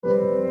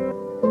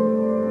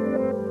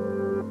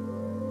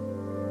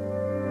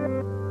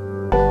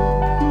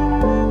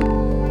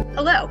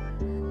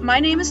My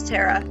name is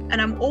Tara,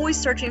 and I'm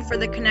always searching for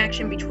the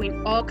connection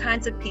between all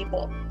kinds of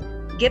people.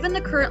 Given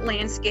the current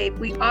landscape,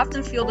 we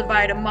often feel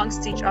divided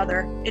amongst each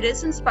other. It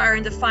is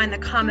inspiring to find the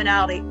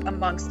commonality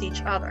amongst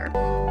each other.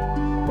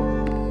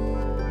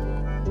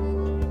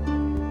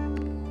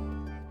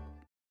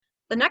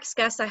 The next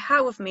guest I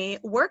have with me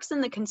works in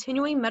the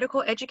continuing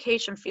medical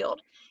education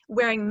field,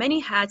 wearing many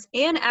hats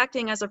and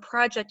acting as a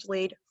project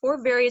lead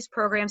for various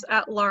programs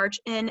at large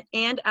in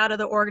and out of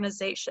the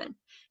organization,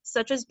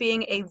 such as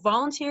being a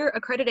volunteer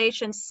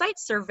accreditation site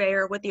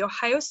surveyor with the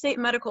Ohio State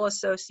Medical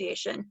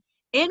Association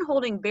and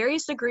holding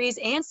various degrees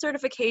and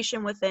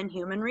certification within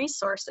human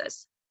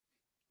resources.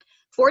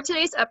 For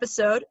today's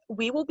episode,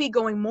 we will be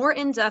going more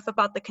in depth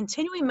about the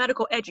continuing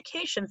medical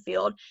education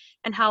field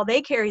and how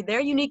they carry their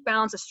unique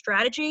balance of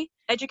strategy,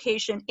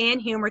 education,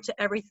 and humor to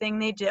everything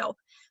they do.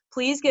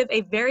 Please give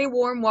a very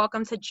warm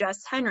welcome to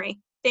Jess Henry.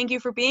 Thank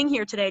you for being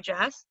here today,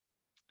 Jess.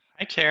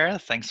 Hi, Tara.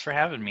 Thanks for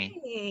having me.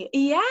 Hey,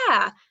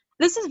 yeah,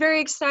 this is very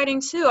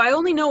exciting too. I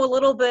only know a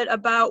little bit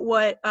about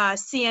what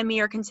CME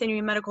or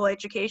continuing medical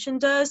education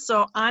does,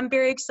 so I'm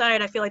very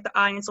excited. I feel like the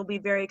audience will be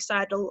very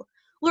excited to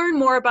learn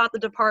more about the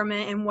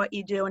department and what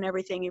you do and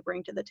everything you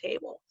bring to the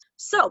table.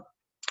 So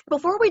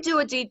before we do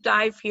a deep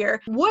dive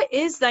here, what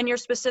is then your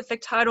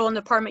specific title and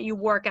department you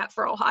work at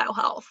for Ohio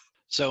Health?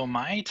 So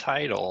my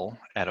title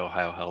at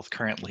Ohio Health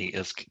currently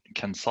is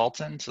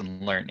Consultant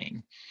in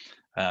Learning.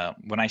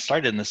 When I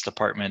started in this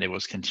department, it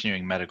was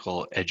Continuing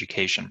Medical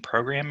Education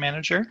Program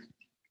Manager.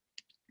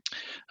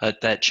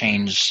 That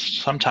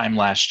changed sometime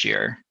last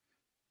year.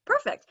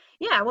 Perfect.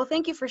 Yeah, well,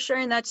 thank you for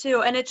sharing that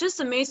too. And it just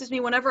amazes me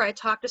whenever I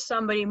talk to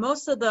somebody,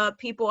 most of the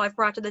people I've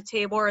brought to the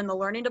table are in the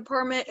learning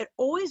department. It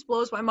always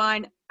blows my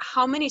mind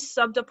how many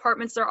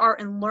sub-departments there are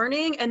in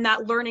learning, and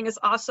that learning is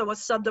also a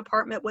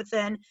sub-department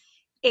within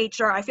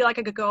HR. I feel like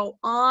I could go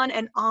on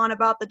and on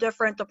about the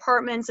different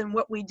departments and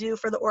what we do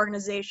for the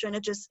organization.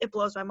 It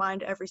blows my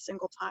mind every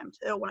single time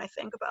too when I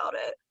think about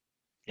it.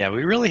 Yeah,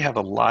 we really have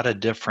a lot of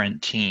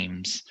different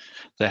teams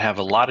that have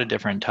a lot of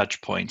different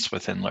touch points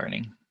within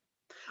learning.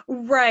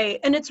 Right.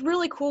 And it's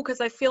really cool because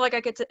I feel like I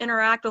get to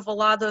interact with a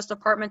lot of those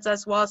departments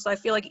as well. So I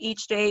feel like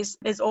each day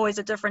is always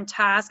a different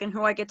task and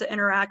who I get to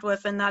interact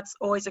with. And that's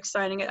always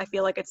exciting. I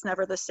feel like it's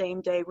never the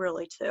same day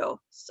really too.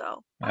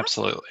 So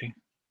Absolutely.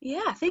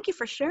 yeah, thank you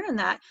for sharing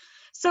that.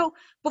 So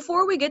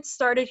before we get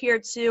started here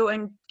too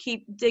and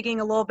keep digging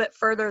a little bit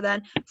further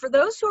then, for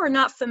those who are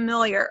not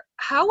familiar,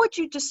 how would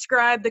you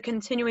describe the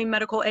Continuing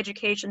Medical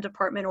Education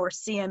Department, or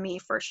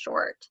CME for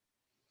short?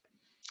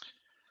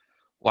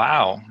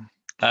 Wow.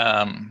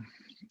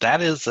 That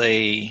is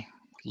a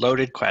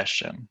loaded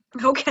question.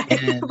 Okay,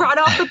 And right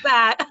off the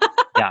bat.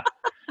 yeah.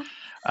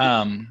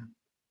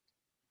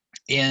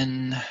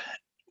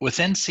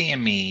 Within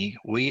CME,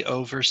 we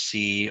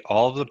oversee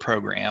all of the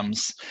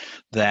programs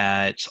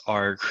that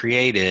are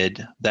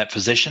created that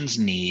physicians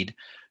need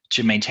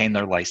to maintain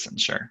their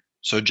licensure.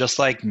 So just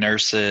like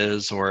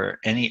nurses or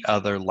any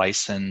other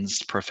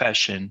licensed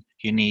profession,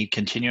 you need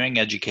continuing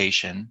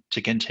education to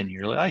continue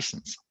your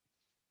license.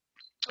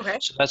 Okay.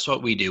 So that's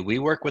what we do. We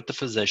work with the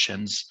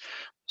physicians.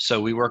 So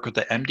we work with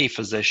the MD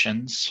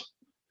physicians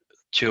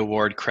to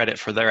award credit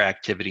for their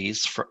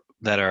activities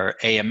that are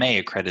AMA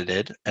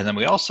accredited. And then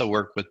we also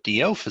work with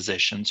DO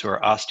physicians, who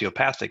are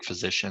osteopathic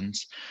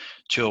physicians,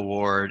 to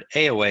award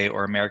AOA,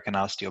 or American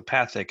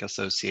Osteopathic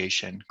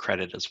Association,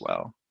 credit as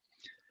well.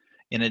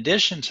 In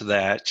addition to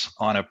that,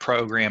 on a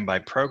program by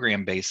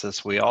program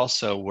basis, we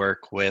also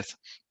work with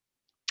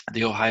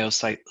the Ohio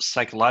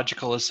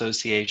Psychological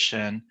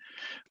Association.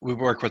 We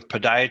work with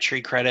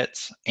podiatry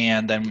credits,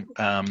 and then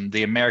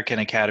the American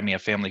Academy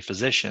of Family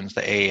Physicians,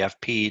 the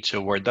AAFP, to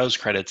award those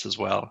credits as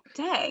well.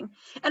 Dang.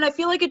 And I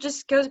feel like it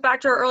just goes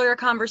back to our earlier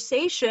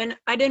conversation.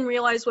 I didn't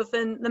realize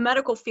within the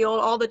medical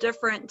field, all the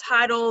different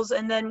titles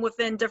and then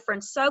within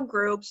different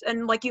subgroups.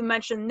 And like you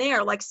mentioned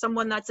there, like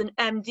someone that's an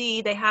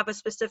MD, they have a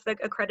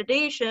specific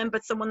accreditation,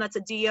 but someone that's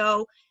a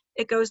DO,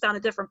 it goes down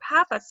a different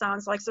path, that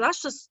sounds like. So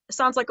that's just,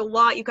 sounds like a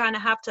lot you kind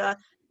of have to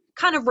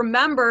kind of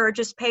remember,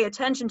 just pay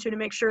attention to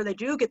make sure they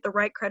do get the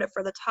right credit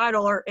for the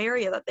title or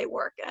area that they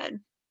work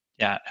in.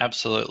 Yeah,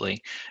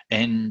 absolutely.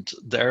 And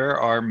there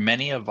are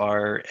many of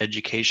our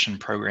education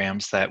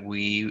programs that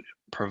we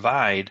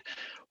provide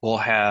will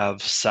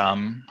have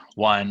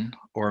one,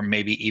 or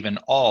maybe even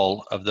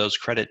all of those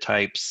credit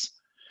types,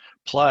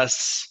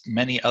 plus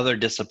many other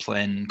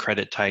discipline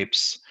credit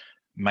types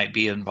might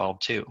be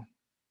involved too.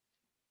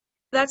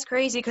 That's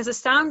crazy because it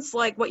sounds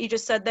like what you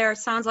just said there, it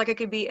sounds like it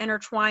could be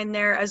intertwined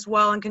there as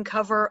well and can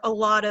cover a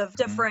lot of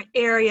different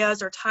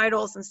areas or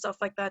titles and stuff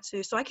like that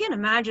too. So I can't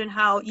imagine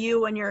how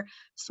you and your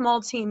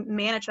small team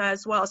manage that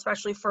as well,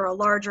 especially for a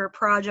larger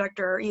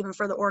project or even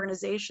for the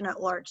organization at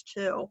large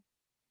too.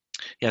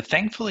 Yeah,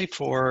 thankfully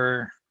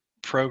for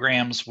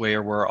programs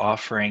where we're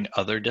offering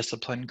other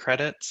discipline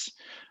credits,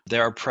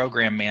 there are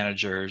program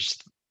managers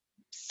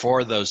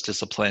for those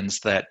disciplines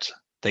that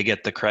they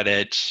get the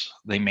credit,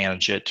 they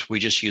manage it. We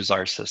just use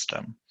our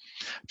system.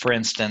 For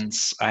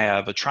instance, I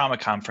have a trauma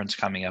conference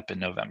coming up in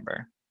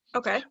November.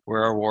 Okay.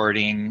 We're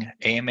awarding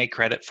AMA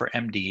credit for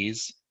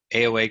MDs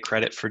AOA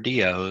credit for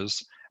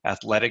DOs,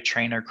 athletic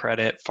trainer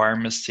credit,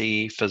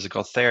 pharmacy,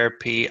 physical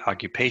therapy,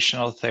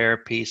 occupational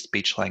therapy,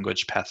 speech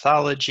language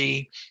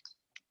pathology,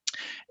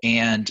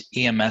 and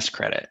EMS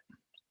credit.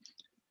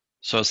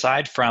 So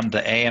aside from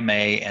the AMA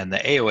and the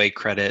AOA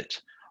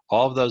credit,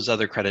 all of those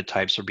other credit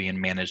types are being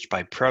managed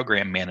by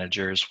program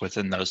managers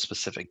within those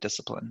specific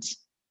disciplines.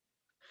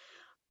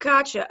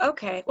 Gotcha.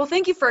 Okay. Well,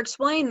 thank you for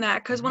explaining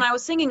that, because when I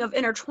was thinking of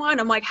intertwine,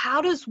 I'm like, how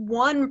does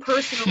one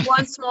person or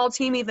one small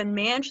team even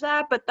manage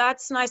that? But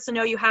that's nice to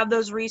know you have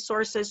those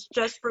resources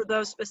just for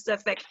those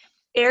specific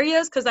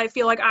areas, because I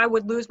feel like I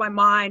would lose my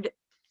mind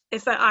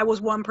if I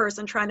was one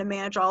person trying to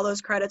manage all those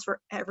credits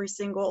for every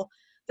single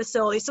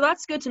facility. So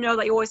that's good to know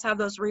that you always have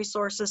those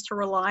resources to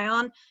rely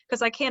on,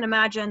 because I can't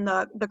imagine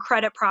the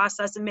credit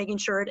process and making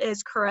sure it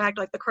is correct,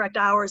 like the correct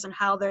hours and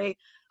how they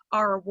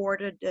are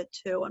awarded it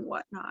to and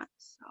whatnot.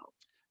 So.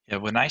 Yeah,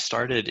 when I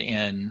started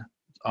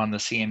on the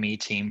CME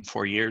team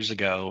 4 years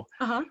ago,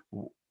 Uh-huh.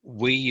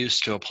 we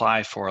used to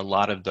apply for a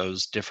lot of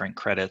those different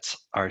credits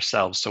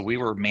ourselves. So we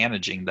were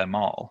managing them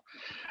all.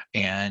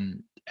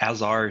 And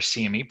as our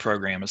CME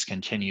program has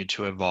continued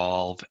to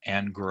evolve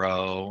and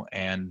grow,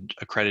 and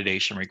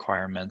accreditation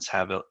requirements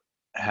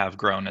have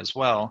grown as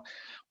well,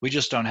 we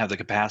just don't have the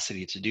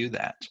capacity to do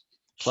that.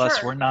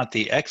 Plus, we're Sure. not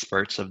the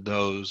experts of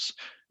those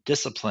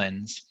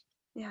disciplines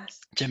Yes.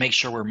 to make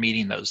sure we're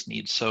meeting those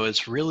needs. So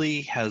it's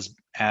really has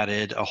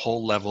added a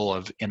whole level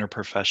of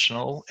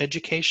interprofessional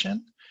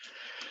education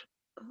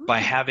by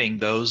Ooh. having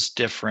those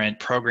different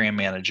program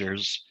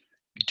managers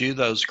do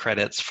those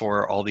credits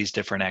for all these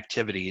different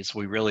activities.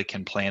 We really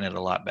can plan it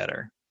a lot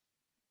better.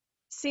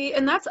 See,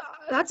 and that's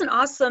an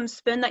awesome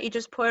spin that you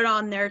just put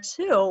on there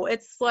too.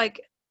 It's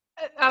like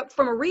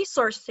from a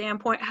resource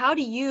standpoint, how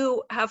do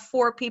you have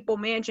 4 people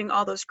managing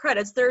all those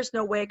credits? There's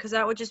no way, because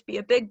that would just be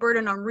a big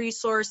burden on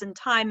resource and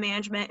time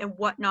management and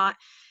whatnot.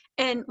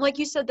 And like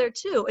you said there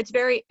too, it's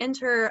very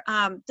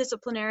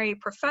interdisciplinary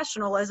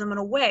professionalism in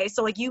a way.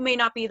 So like you may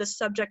not be the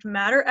subject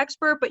matter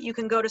expert, but you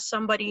can go to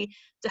somebody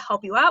to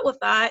help you out with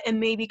that and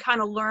maybe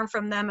kind of learn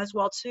from them as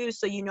well too.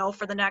 So you know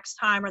for the next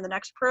time or the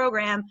next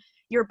program,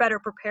 you're better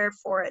prepared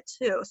for it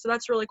too. So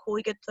that's really cool.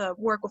 You get to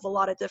work with a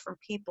lot of different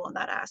people in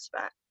that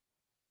aspect.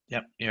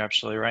 Yep, you're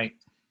absolutely right.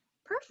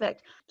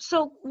 Perfect.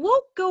 So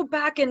we'll go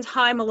back in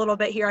time a little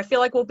bit here. I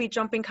feel like we'll be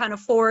jumping kind of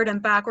forward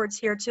and backwards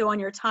here too on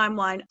your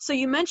timeline. So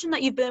you mentioned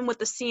that you've been with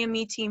the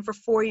CME team for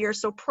 4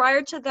 years. So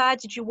prior to that,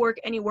 did you work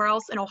anywhere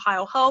else in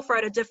Ohio Health or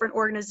at a different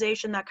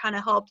organization that kind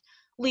of helped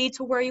lead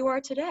to where you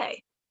are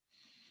today?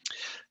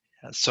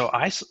 So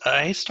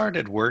I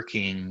started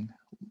working,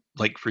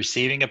 like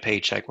receiving a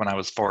paycheck when I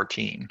was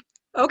 14,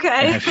 and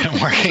Okay. I've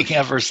been working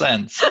ever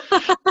since.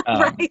 Um,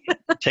 Right.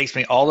 takes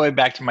me all the way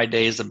back to my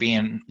days of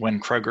being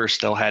when Kroger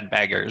still had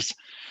baggers,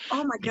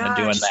 Oh my doing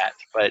gosh. that.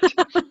 But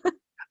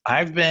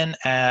I've been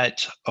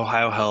at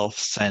Ohio Health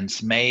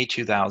since May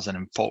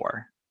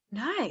 2004.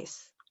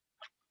 Nice.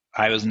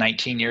 I was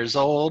 19 years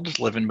old,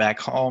 living back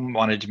home,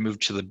 wanted to move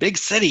to the big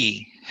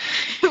city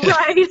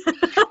Right.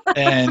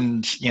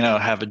 and,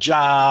 have a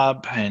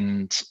job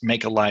and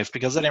make a life,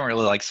 because I didn't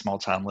really like small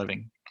town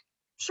living.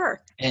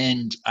 Sure.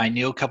 And I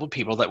knew a couple of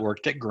people that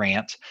worked at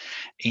Grant,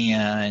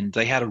 and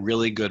they had a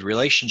really good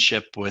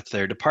relationship with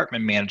their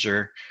department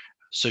manager.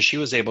 So she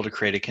was able to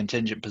create a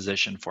contingent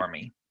position for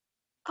me.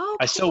 Oh,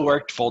 I still cool.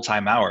 worked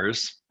full-time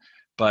hours,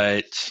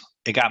 but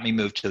it got me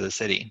moved to the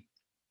city.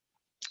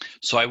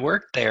 So I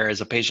worked there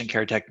as a patient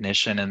care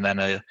technician, and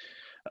then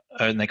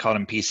and they called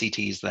them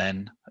PCTs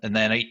then, and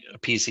then a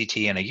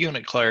PCT and a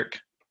unit clerk.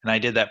 And I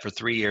did that for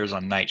 3 years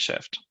on night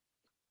shift.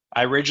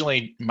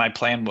 My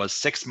plan was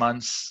 6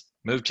 months,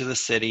 move to the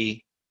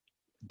city,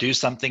 do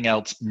something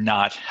else,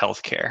 not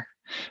healthcare.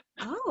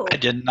 I Oh,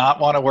 did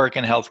not want to work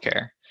in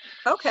healthcare.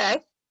 okay.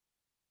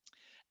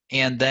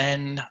 And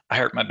then I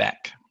hurt my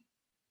back.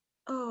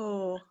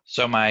 Oh,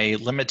 So my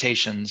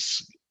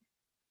limitations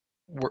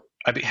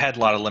I had a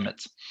lot of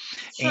limits.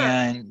 sure.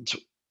 And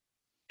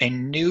a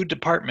new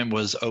department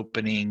was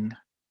opening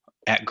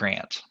at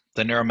Grant,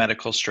 the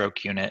neuromedical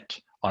stroke unit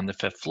on the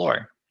 5th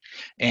floor.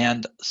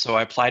 And so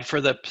I applied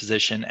for the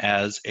position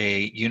as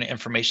a unit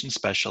information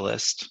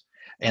specialist.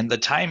 And the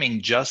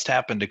timing just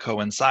happened to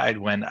coincide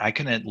when I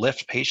couldn't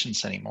lift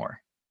patients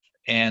anymore.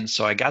 And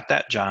so I got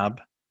that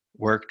job,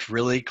 worked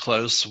really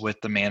close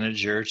with the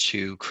manager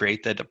to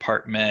create the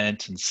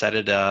department and set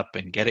it up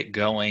and get it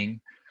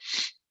going.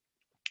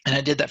 And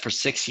I did that for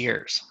 6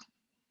 years.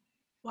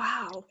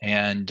 Wow.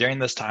 And during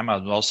this time, I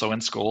was also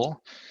in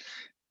school.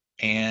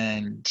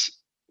 And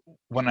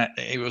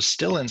it was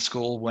still in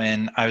school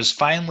when I hit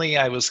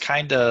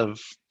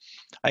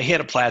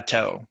a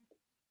plateau.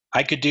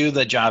 I could do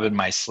the job in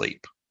my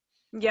sleep.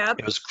 Yep.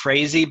 It was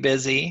crazy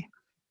busy.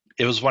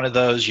 It was one of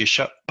those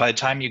by the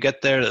time you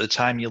get there to the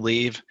time you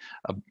leave,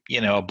 a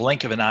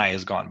blink of an eye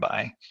has gone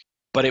by.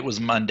 But it was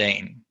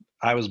mundane.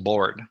 I was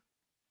bored.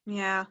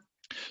 Yeah.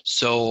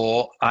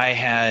 So I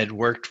had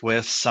worked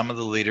with some of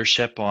the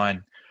leadership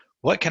on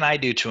what can I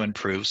do to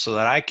improve so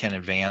that I can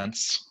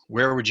advance?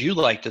 Where would you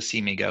like to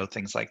see me go?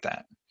 Things like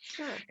that.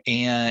 Sure.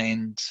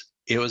 And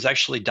it was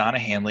actually Donna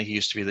Hanley, who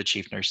used to be the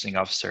chief nursing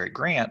officer at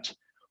Grant,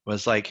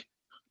 was like,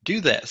 do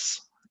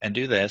this and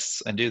do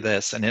this and do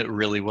this, and it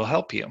really will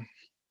help you.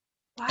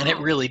 And it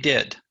Wow. really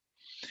did.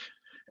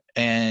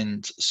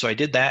 And so I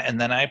did that,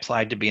 and then I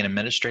applied to be an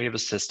administrative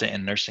assistant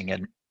in nursing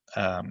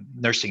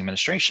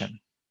administration.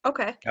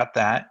 Okay. Got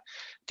that,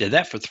 did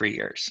that for 3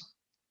 years.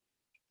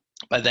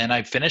 By then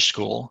I finished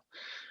school.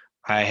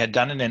 I had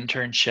done an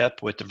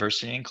internship with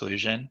diversity and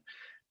inclusion,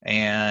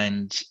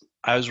 and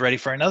I was ready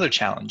for another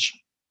challenge.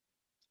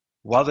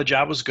 While the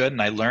job was good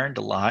and I learned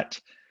a lot,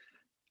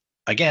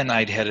 again,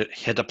 I'd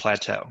hit a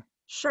plateau. It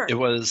Sure.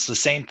 was the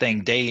same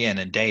thing day in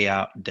and day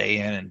out, day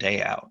in and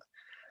day out.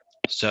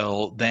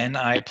 So then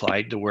I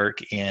applied to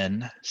work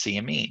in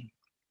CME.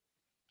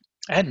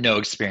 I had no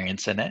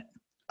experience in it.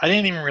 I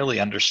didn't even really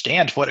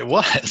understand what it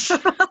was,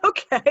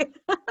 Okay.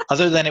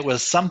 other than it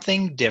was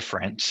something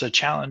different to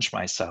challenge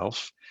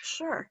myself.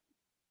 Sure.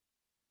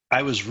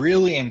 I was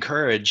really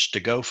encouraged to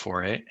go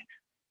for it.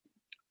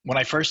 When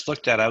I first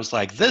looked at it, I was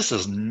like, this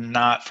is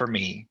not for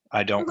me.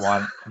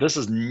 This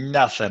is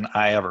nothing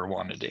I ever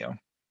want to do.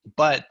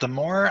 But the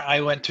more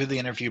I went through the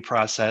interview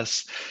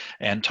process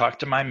and talked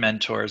to my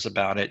mentors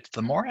about it,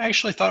 the more I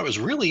actually thought it was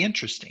really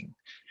interesting.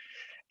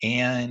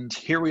 And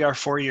here we are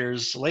 4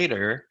 years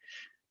later.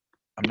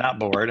 I'm not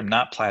bored, I'm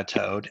not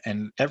plateaued,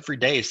 and every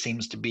day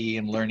seems to be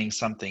in learning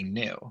something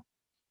new,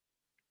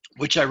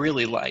 which I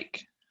really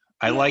like.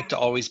 I Yeah. like to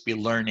always be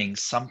learning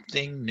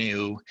something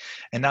new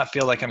and not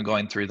feel like I'm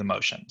going through the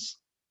motions.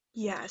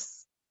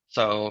 Yes.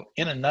 So,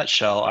 in a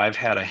nutshell, I've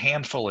had a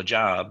handful of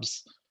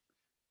jobs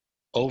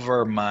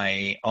over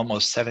my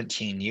almost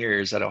 17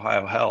 years at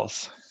Ohio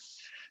Health.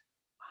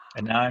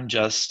 And now I'm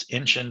just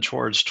inching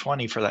towards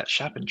 20 for that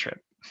shopping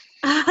trip.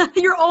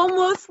 You're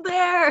almost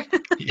there.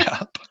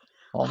 Yep,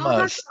 Oh, that's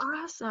almost.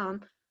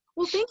 awesome.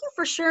 Well, thank you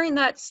for sharing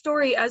that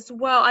story as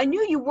well. I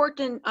knew you worked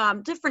in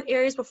different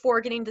areas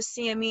before getting to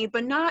CME,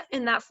 but not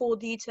in that full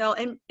detail.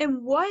 And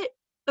what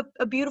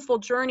a beautiful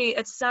journey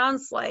it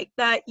sounds like,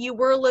 that you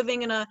were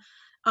living in a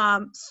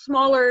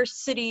smaller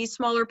city,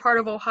 smaller part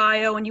of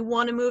Ohio, and you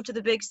want to move to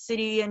the big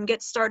city and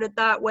get started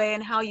that way,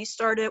 and how you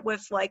started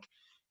with like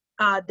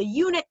the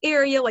unit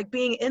area, like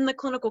being in the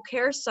clinical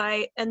care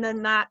site, and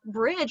then that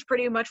bridge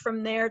pretty much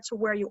from there to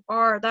where you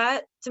are.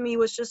 That to me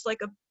was just like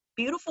a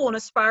beautiful and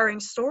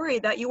aspiring story,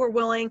 that you were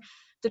willing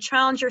to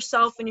challenge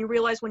yourself, and you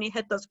realized when you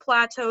hit those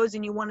plateaus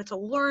and you wanted to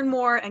learn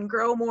more and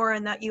grow more,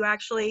 and that you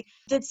actually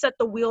did set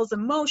the wheels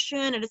in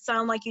motion. And it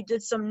sounded like you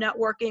did some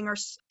networking or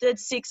did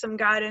seek some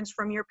guidance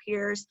from your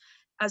peers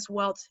as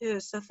well too.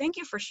 So thank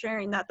you for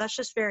sharing that. That's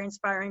just very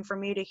inspiring for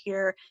me to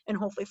hear, and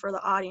hopefully for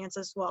the audience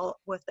as well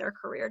with their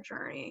career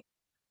journey.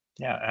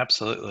 Yeah,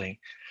 absolutely.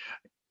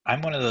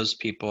 I'm one of those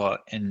people,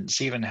 and it's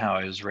even how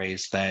I was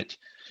raised, that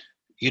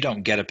you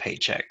don't get a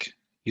paycheck,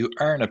 you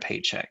earn a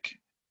paycheck.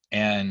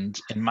 And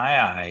in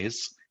my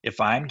eyes, if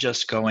I'm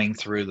just going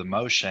through the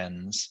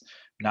motions,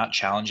 not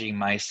challenging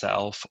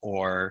myself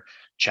or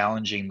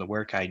challenging the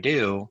work I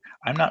do,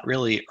 I'm not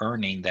really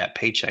earning that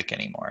paycheck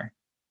anymore.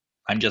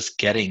 I'm just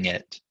getting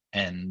it.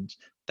 And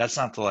that's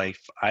not the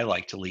life I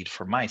like to lead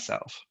for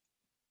myself.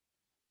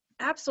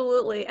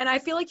 Absolutely. And I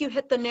feel like you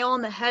hit the nail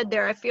on the head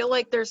there. I feel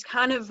like there's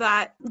kind of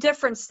that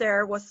difference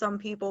there with some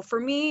people. For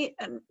me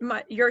and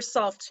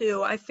yourself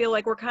too, I feel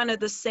like we're kind of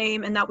the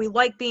same in that we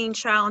like being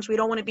challenged. We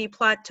don't want to be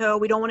plateau.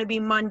 We don't want to be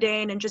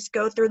mundane and just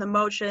go through the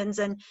motions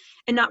and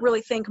not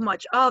really think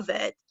much of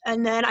it.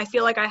 And then I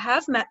feel like I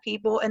have met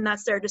people, and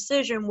that's their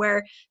decision,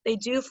 where they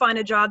do find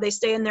a job, they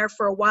stay in there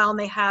for a while, and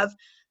they have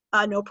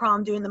no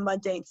problem doing the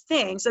mundane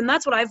things. And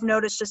that's what I've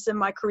noticed just in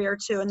my career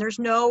too. And there's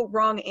no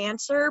wrong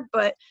answer,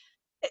 but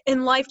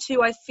in life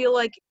too, I feel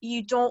like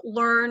you don't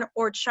learn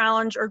or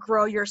challenge or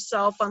grow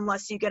yourself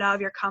unless you get out of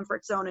your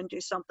comfort zone and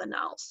do something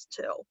else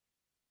too.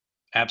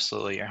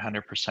 Absolutely, you're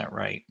 100%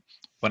 right.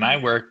 When I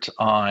Yeah. worked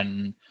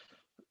on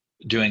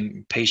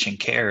doing patient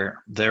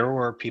care, there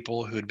were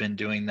people who'd been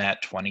doing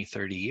that 20,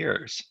 30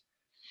 years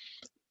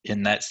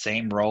in that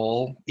same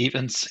role,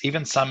 even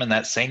some in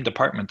that same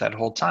department that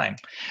whole time.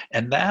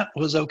 And that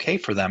was okay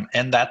for them.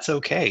 And that's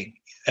okay.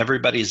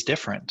 Everybody's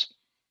different.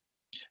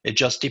 It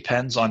just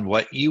depends on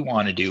what you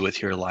want to do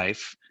with your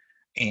life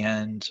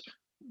and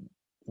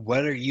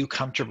what are you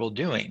comfortable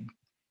doing.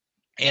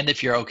 And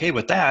if you're okay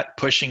with that,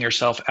 pushing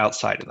yourself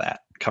outside of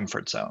that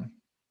comfort zone.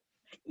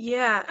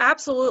 Yeah,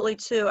 absolutely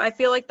too. I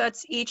feel like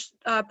that's each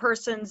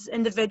person's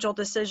individual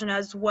decision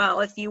as well.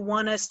 If you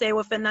want to stay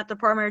within that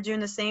department or doing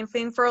the same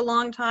thing for a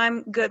long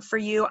time, good for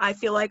you. I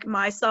feel like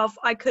myself,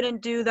 I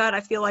couldn't do that. I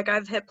feel like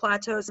I've hit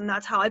plateaus, and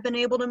that's how I've been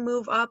able to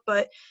move up.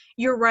 But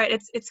you're right.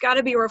 It's got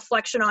to be a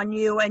reflection on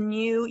you, and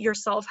you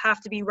yourself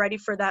have to be ready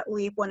for that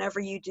leap whenever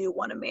you do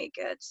want to make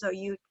it. So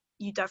you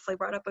definitely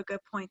brought up a good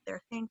point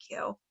there. Thank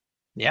you.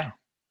 Yeah.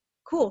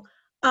 Cool.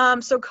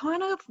 So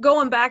kind of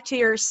going back to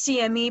your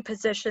CME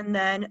position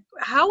then,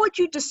 how would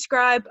you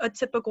describe a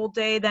typical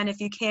day then,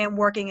 if you can,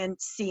 working in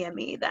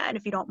CME then,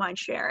 if you don't mind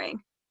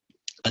sharing?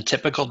 A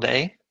typical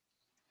day?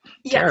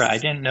 Tara, I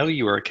Yes. didn't know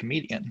you were a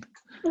comedian.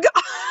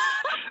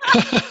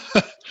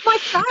 My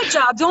side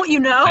job, don't you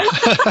know?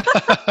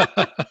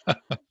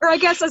 Or I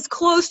guess as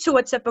close to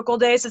a typical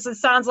day, since it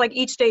sounds like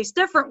each day is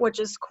different, which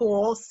is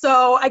cool.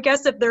 So I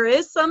guess if there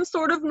is some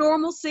sort of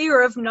normalcy,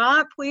 or if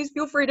not, please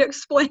feel free to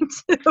explain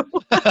too.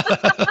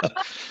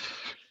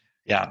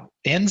 Yeah,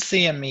 in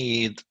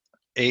CME,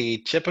 a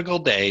typical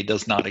day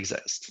does not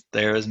exist.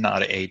 There is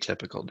not a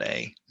typical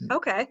day.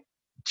 Okay,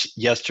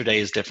 Yesterday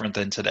is different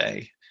than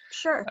today.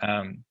 sure.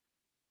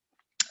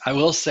 I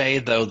will say,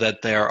 though,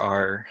 that there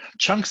are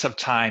chunks of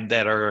time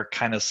that are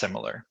kind of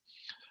similar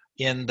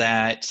in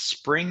that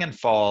spring and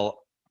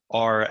fall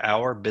are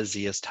our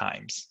busiest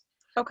times.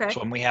 Okay,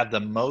 So when we have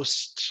the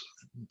most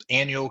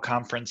annual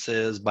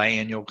conferences,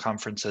 biannual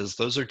conferences,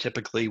 those are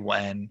typically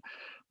when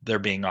they're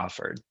being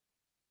offered.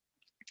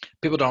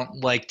 People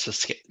don't like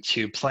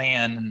to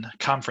plan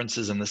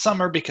conferences in the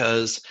summer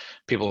because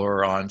people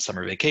are on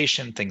summer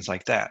vacation, things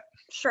like that.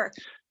 sure.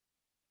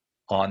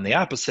 On the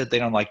opposite, they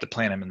don't like to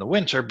plan them in the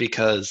winter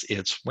because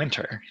it's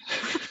winter.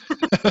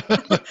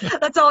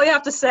 That's all you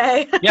have to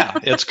say. Yeah,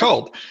 it's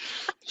cold.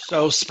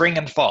 So spring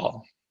and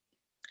fall.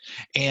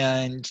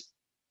 And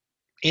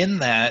in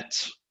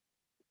that,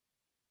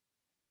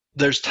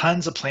 there's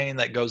tons of planning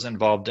that goes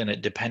involved in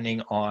it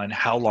depending on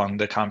how long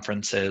the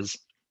conference is.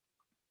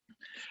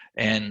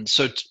 And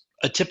so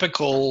a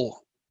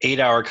typical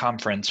 8-hour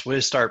conference,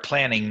 we start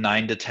planning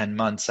 9 to 10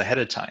 months ahead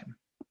of time.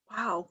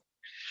 Wow.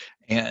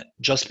 And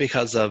just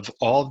because of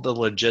all the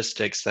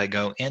logistics that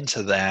go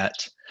into that,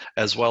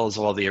 as well as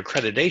all the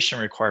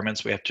accreditation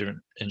requirements, we have to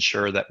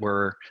ensure that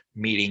we're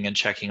meeting and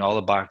checking all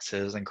the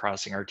boxes and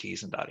crossing our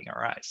T's and dotting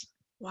our I's.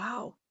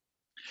 Wow.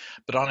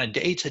 But on a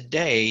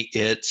day-to-day,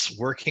 it's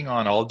working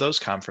on all of those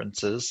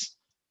conferences,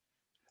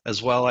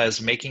 as well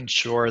as making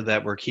sure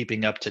that we're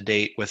keeping up to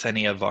date with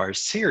any of our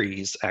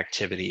series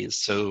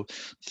activities. So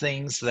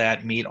things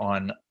that meet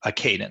on a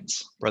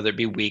cadence, whether it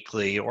be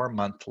weekly or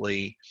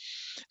monthly,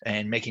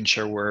 and making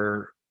sure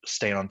we're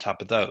staying on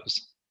top of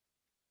those.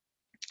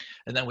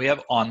 And then we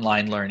have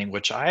online learning,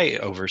 which I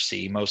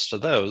oversee most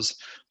of those.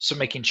 So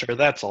making sure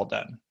that's all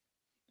done.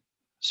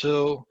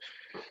 So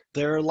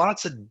there are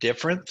lots of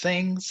different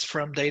things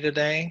from day to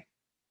day.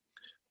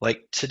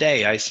 Like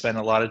today, I spent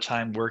a lot of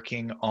time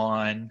working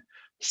on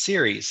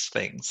series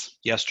things.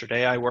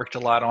 Yesterday, I worked a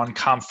lot on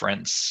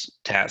conference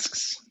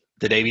tasks.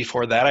 The day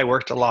before that, I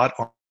worked a lot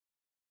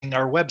on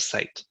our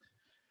website.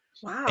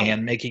 Wow.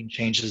 And making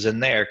changes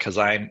in there because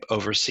I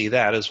oversee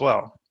that as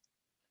well.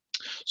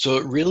 So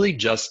it really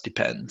just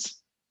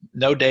depends.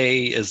 No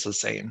day is the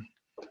same.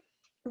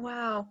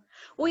 Wow.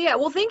 Well, yeah.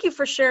 Well, thank you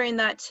for sharing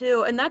that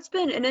too. And that's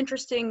been an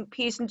interesting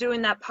piece in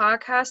doing that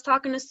podcast,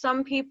 talking to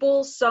some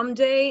people.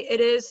 Someday it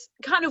is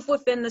kind of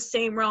within the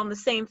same realm, the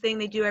same thing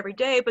they do every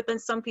day. But then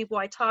some people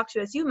I talk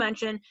to, as you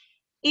mentioned,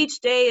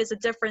 each day is a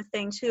different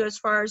thing too, as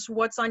far as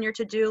what's on your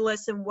to-do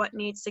list and what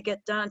needs to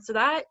get done. So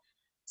that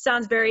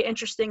sounds very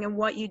interesting in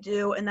what you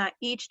do, and that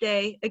each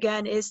day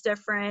again is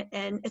different.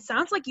 And it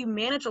sounds like you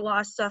manage a lot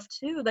of stuff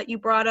too, that you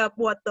brought up,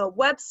 what, the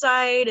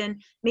website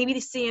and maybe the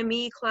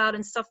CME cloud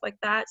and stuff like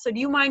that. So do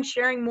you mind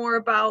sharing more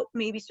about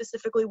maybe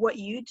specifically what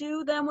you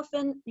do then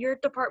within your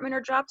department or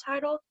job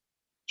title?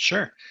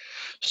 Sure.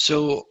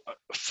 So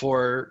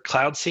for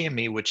Cloud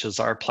CME, which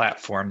is our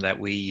platform that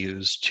we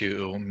use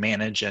to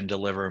manage and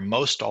deliver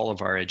most all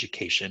of our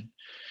education,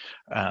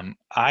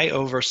 I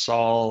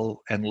oversaw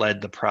and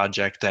led the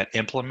project that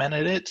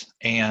implemented it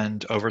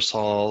and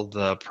oversaw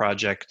the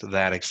project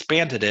that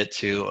expanded it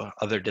to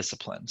other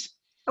disciplines.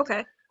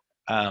 Okay.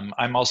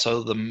 I'm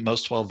also the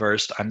most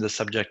well-versed. I'm the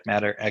subject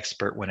matter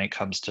expert when it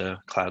comes to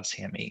Cloud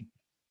CME.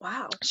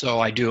 Wow. So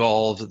I do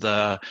all of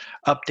the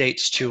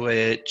updates to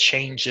it,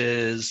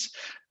 changes.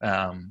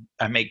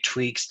 I make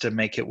tweaks to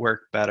make it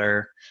work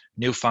better.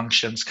 New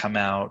functions come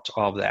out,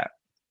 all of that.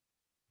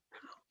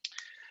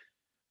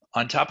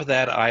 On top of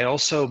that, I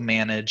also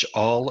manage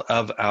all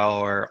of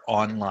our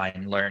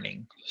online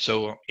learning.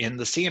 So in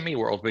the CME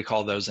world, we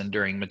call those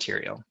enduring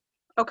material.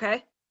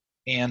 Okay.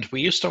 And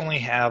we used to only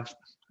have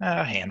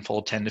a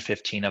handful, 10 to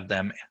 15 of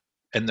them,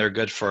 and they're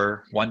good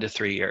for 1 to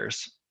 3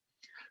 years.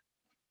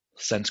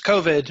 Since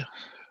COVID,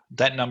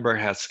 that number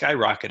has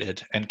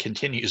skyrocketed and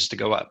continues to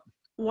go up.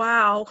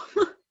 Wow.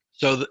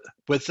 So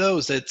with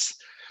those,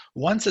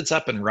 once it's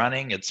up and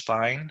running, it's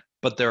fine.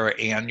 But there are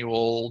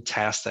annual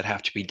tasks that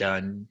have to be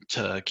done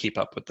to keep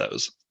up with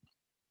those.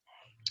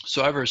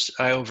 So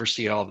I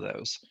oversee all of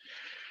those.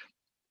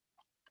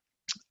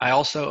 I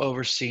also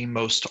oversee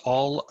most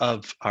all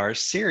of our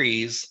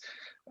series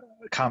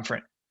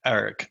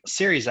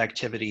series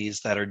activities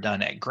that are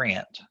done at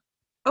Grant.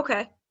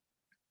 Okay.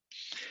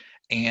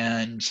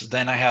 And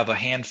then I have a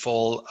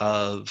handful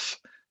of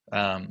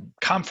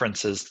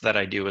conferences that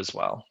I do as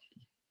well.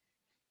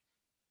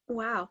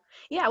 Wow.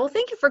 Yeah. Well,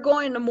 thank you for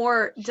going into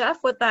more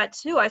depth with that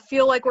too. I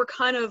feel like we're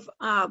kind of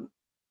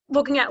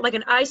looking at like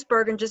an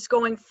iceberg and just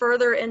going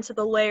further into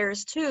the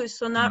layers too.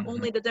 So not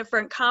only the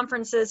different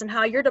conferences and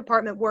how your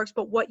department works,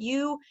 but what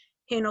you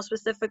handle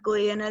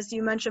specifically. And as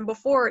you mentioned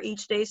before,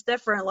 each day is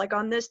different. Like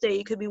on this day,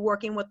 you could be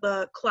working with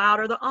the cloud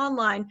or the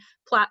online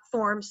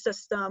platform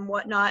system,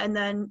 whatnot. And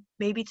then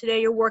maybe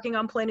today you're working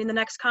on planning the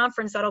next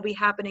conference that'll be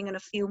happening in a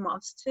few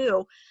months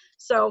too.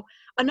 So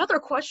another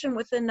question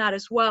within that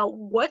as well,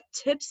 what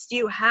tips do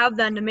you have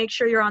then to make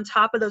sure you're on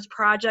top of those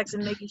projects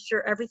and making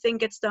sure everything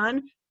gets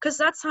done? Because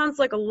that sounds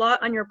like a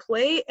lot on your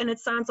plate, and it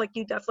sounds like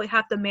you definitely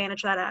have to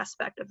manage that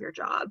aspect of your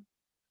job.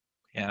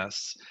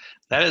 Yes,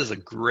 that is a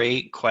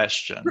great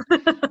question.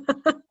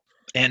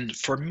 And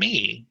for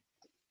me,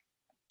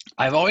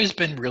 I've always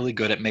been really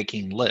good at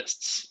making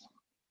lists.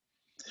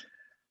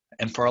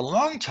 And for a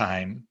long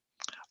time,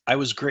 I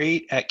was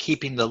great at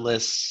keeping the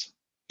lists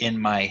in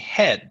my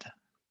head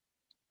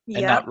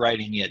and Yep, not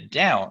writing it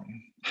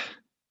down.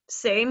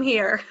 same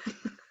here.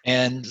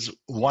 And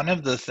one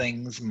of the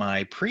things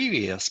my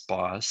previous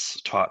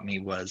boss taught me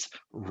was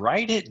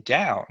write it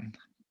down,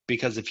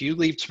 because if you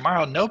leave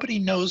tomorrow, nobody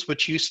knows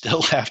what you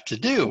still have to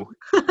do.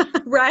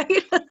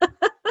 Right?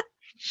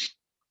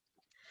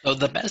 So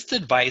the best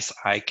advice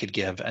I could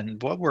give,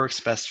 and what works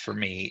best for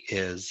me,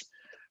 is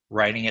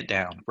writing it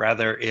down.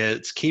 Rather,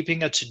 it's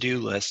keeping a to-do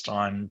list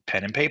on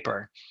pen and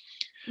paper,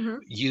 Hmm.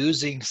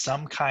 using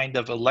some kind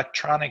of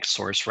electronic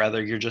source.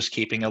 Rather, you're just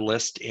keeping a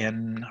list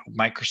in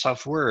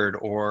Microsoft Word,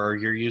 or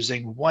you're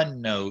using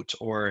OneNote,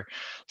 or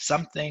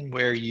something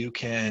where you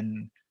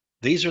can,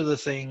 these are the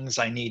things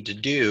I need to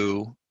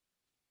do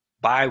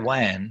by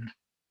when,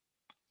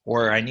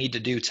 or I need to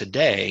do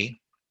today,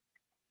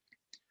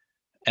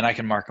 and I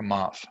can mark them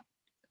off.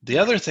 The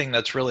other thing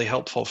that's really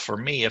helpful for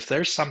me, if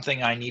there's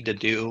something I need to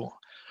do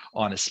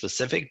on a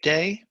specific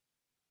day,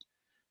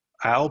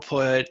 I'll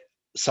put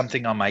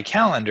something on my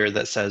calendar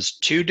that says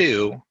to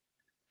do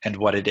and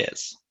what it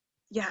is.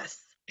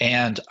 Yes.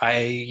 And I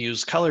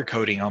use color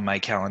coding on my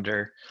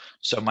calendar,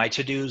 so my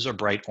to-dos are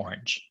bright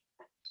orange.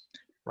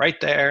 Right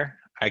there,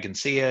 I can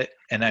see it,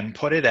 and then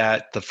put it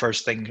at the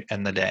first thing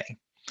in the day.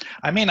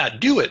 I may not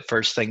do it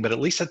first thing, but at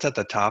least it's at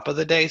the top of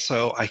the day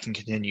so I can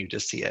continue to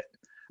see it.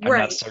 I'm not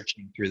Right.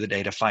 searching through the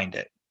day to find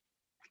it.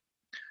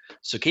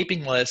 So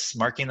keeping lists,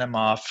 marking them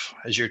off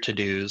as your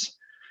to-dos,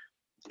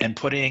 and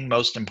putting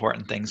most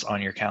important things on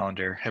your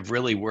calendar have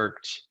really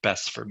worked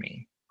best for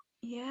me.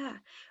 Yeah.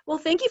 Well,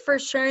 thank you for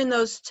sharing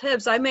those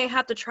tips. I may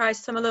have to try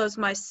some of those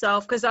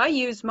myself because I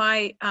use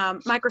my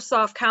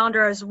Microsoft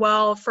Calendar as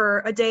well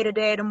for a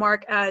day-to-day to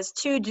mark as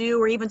to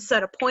do or even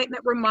set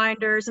appointment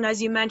reminders. And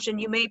as you mentioned,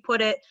 you may put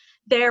it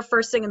there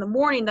first thing in the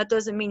morning. That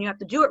doesn't mean you have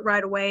to do it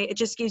right away. It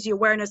just gives you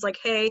awareness like,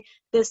 hey,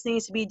 this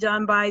needs to be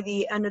done by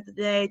the end of the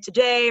day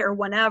today or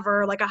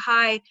whenever. Like a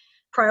high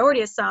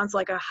priority, it sounds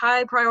like a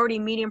high priority,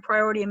 medium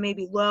priority, and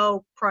maybe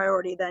low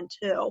priority then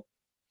too.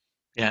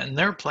 Yeah, and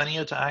there are plenty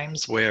of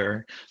times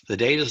where the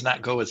day does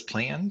not go as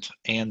planned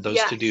and those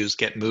Yes. to-dos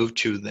get moved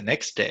to the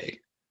next day.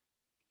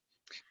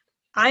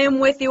 I am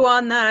with you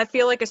on that. I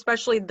feel like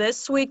especially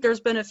this week, there's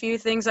been a few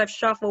things I've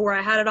shuffled where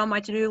I had it on my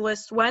to-do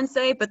list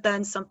Wednesday, but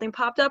then something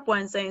popped up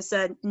Wednesday and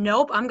said,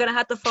 nope, I'm going to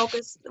have to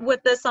focus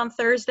with this on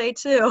Thursday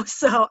too.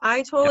 So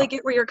I totally Yep.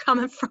 get where you're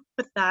coming from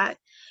with that.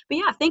 But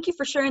yeah, thank you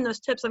for sharing those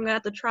tips. I'm going to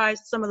have to try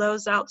some of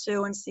those out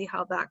too and see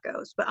how that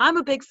goes. But I'm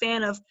a big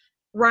fan of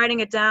writing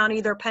it down,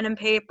 either pen and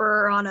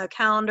paper or on a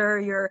calendar,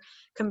 your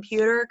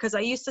computer, because I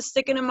used to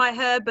stick it in my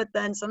head, but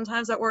then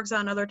sometimes that works out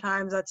and other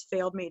times that's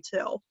failed me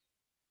too.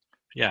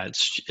 Yeah,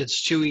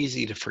 it's too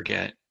easy to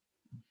forget.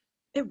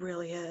 It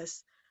really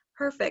is.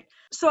 Perfect.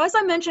 So as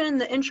I mentioned in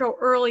the intro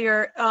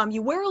earlier,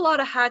 you wear a lot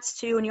of hats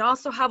too, and you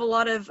also have a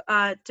lot of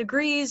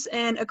degrees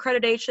and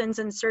accreditations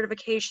and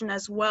certification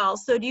as well.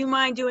 So do you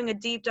mind doing a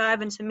deep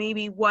dive into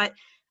maybe what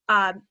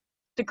uh,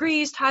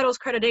 degrees, titles,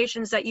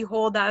 accreditations that you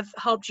hold that have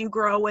helped you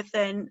grow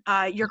within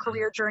your Mhm.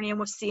 career journey and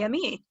with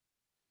CME?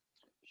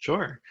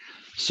 Sure.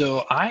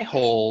 So I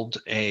hold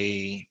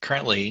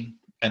currently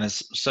an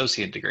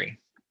associate degree.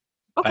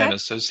 I have Okay, an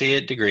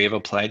associate degree of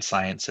applied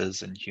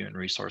sciences and human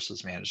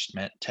resources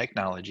management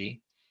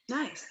technology,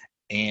 nice.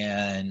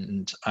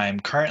 and I'm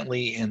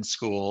currently in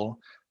school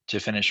to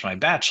finish my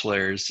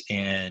bachelor's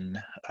in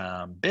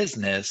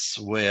business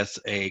with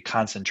a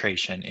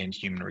concentration in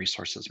human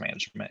resources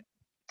management,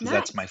 because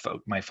that's Nice.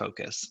 my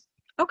focus.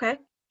 Okay,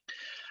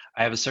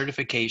 I have a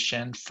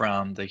certification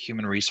from the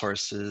Human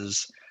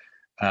Resources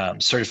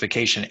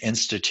Certification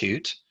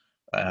Institute,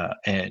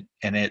 and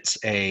it's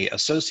a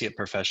associate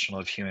professional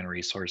of human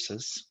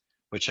resources,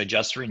 which I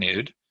just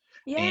renewed,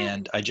 yay.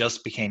 and I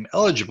just became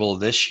eligible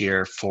this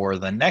year for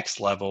the next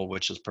level,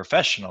 which is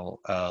professional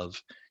of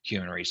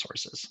human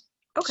resources.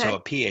 So Okay, a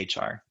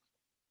PHR.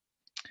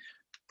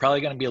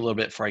 Probably going to be a little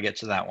bit before I get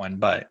to that one,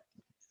 but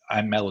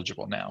I'm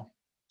eligible now.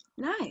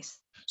 nice.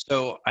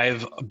 So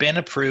I've been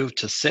approved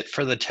to sit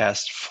for the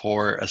test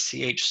for a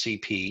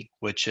CHCP,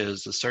 which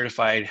is a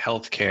Certified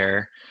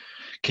Healthcare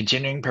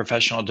Continuing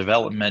Professional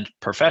Development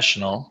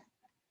Professional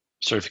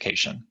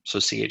certification, so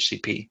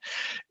CHCP.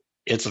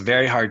 It's a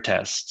very hard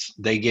test.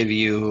 They give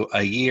you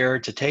a year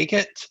to take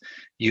it.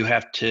 You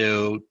have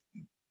to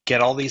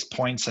get all these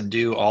points and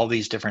do all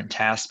these different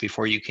tasks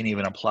before you can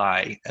even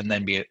apply, and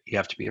then you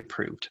have to be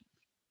approved.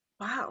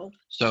 Wow.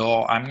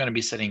 So I'm going to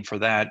be sitting for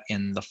that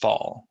in the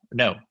fall.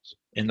 No,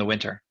 in the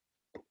winter.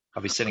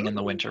 I'll be sitting in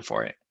the Ooh. winter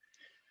for it.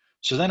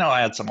 So then I'll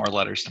add some more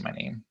letters to my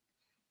name.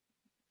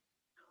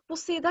 Well,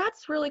 see,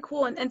 that's really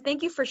cool. And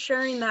thank you for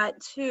sharing that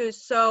too.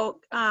 So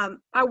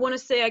I want to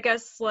say, I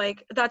guess,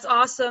 like, that's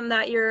awesome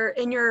that you're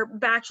in your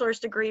bachelor's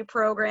degree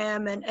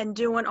program and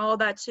doing all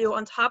that too,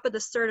 on top of the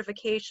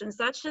certifications.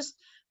 That's just,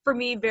 for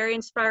me, very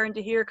inspiring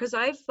to hear, because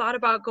I've thought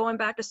about going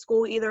back to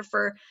school either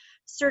for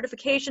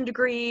certification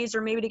degrees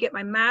or maybe to get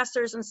my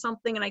master's in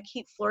something. And I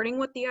keep flirting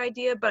with the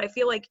idea, but I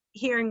feel like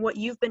hearing what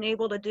you've been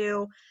able to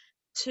do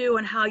too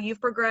and how you've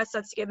progressed,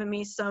 that's given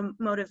me some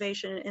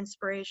motivation and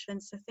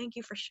inspiration. So thank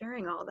you for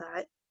sharing all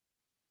that.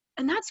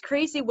 And that's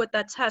crazy with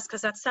that test,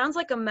 because that sounds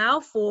like a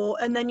mouthful.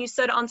 And then you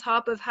said on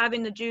top of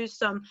having to do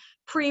some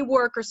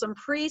pre-work or some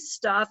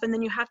pre-stuff, and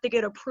then you have to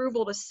get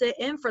approval to sit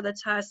in for the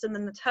test. And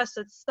then the test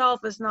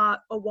itself is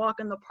not a walk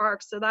in the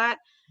park. So that,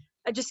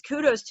 I just,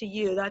 kudos to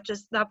you.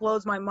 That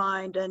blows my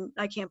mind. And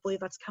I can't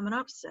believe that's coming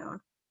up soon.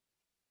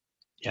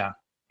 Yeah,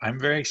 I'm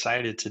very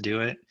excited to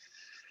do it.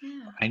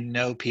 Yeah. I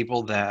know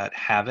people that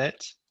have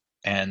it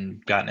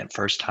and gotten it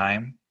first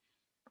time,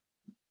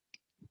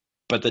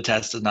 but the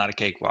test is not a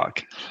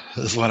cakewalk,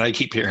 is what I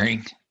keep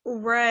hearing.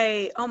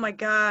 Right. Oh my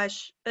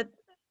gosh.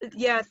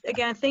 Yeah,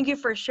 again, thank you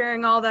for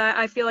sharing all that.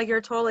 I feel like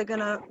you're totally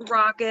gonna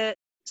rock it.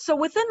 So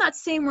within that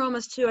same realm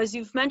as too, as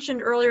you've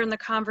mentioned earlier in the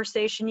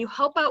conversation, you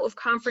help out with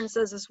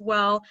conferences as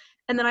well.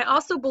 And then I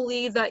also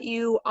believe that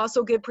you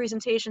also give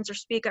presentations or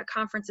speak at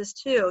conferences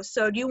too.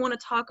 So do you want to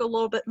talk a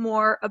little bit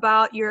more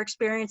about your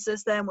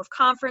experiences then with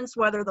conference,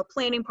 whether the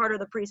planning part or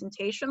the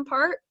presentation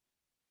part?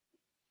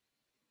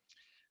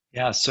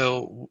 Yeah,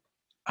 so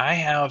I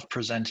have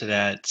presented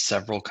at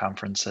several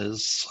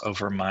conferences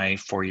over my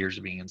 4 years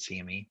of being in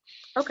CME.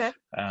 Okay.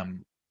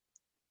 Um,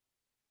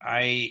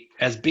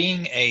 as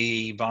being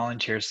a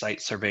volunteer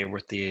site surveyor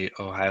with the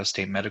Ohio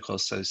State Medical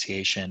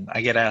Association, I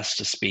get asked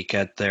to speak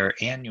at their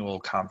annual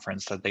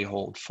conference that they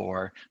hold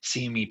for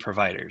CME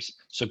providers.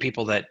 So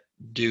people that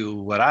do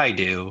what I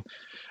do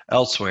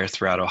elsewhere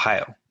throughout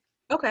Ohio.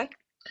 Okay.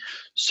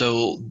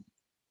 So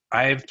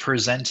I've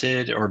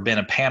presented or been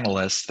a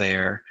panelist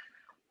there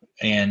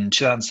in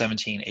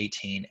 2017,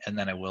 18, and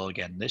then I will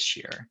again this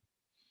year.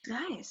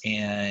 Nice.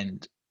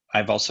 And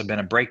I've also been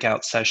a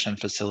breakout session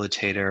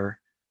facilitator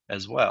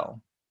as well.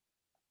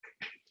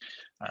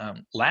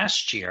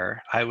 Last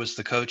year, I was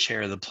the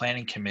co-chair of the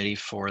planning committee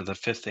for the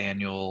 5th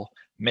annual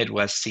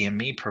Midwest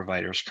CME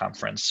Providers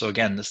Conference. So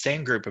again, the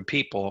same group of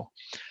people,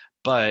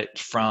 but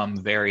from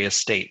various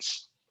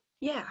states.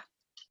 Yeah.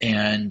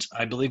 And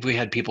I believe we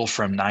had people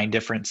from 9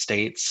 different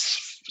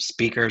states,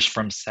 speakers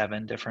from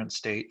 7 different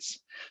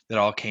states that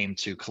all came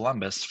to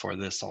Columbus for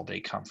this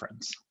all-day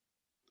conference.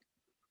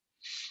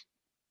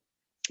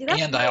 See,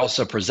 that's And I really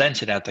also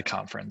presented at the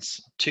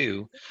conference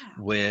too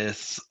cool.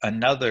 with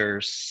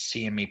another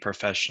CME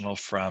professional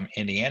from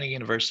Indiana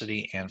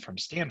University and from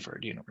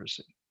Stanford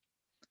University.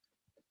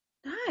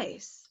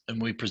 Nice. And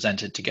we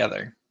presented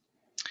together.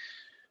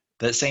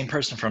 That same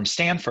person from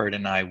Stanford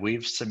and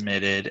we've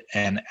submitted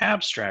an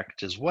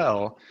abstract as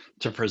well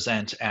to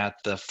present at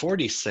the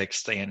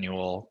 46th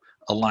annual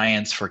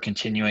Alliance for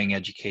Continuing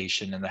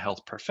Education in the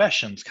Health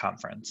Professions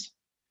Conference,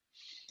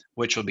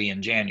 which will be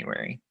in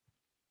January.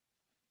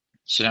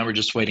 So now we're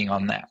just waiting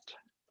on that.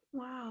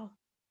 Wow.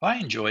 I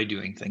enjoy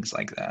doing things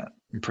like that,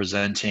 and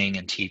presenting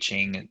and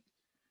teaching.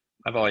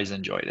 I've always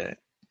enjoyed it.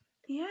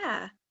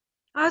 Yeah.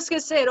 I was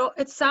gonna say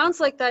it sounds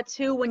like that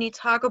too when you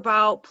talk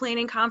about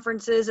planning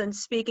conferences and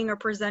speaking or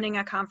presenting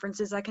at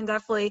conferences. I can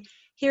definitely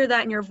hear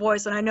that in your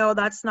voice, and I know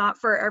that's not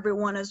for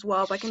everyone as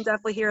well, but I can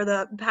definitely hear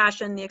the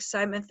passion, the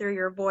excitement through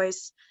your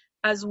voice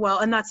as well.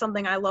 And that's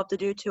something I love to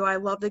do too. I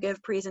love to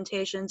give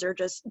presentations or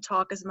just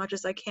talk as much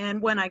as I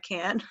can when I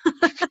can.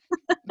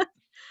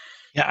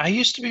 Yeah, I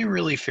used to be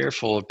really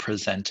fearful of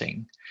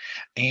presenting,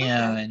 Okay.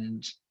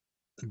 and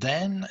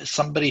then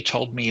somebody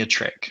told me a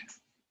trick.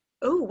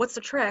 Oh, what's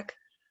the trick?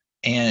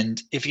 And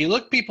if you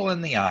look people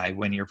in the eye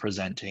when you're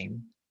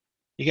presenting,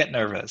 you get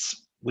nervous.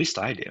 At least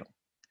I do.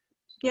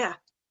 Yeah.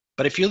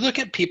 But if you look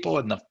at people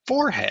in the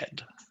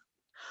forehead,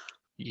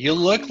 you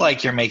look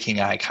like you're making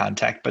eye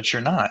contact, but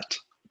you're not.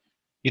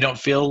 You don't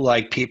feel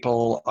like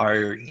people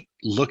are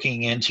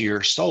looking into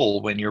your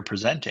soul when you're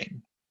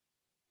presenting.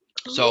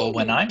 So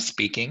when Oh. I'm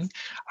speaking,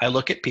 I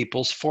look at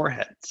people's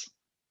foreheads.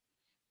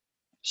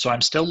 So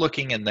I'm still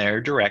looking in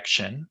their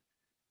direction.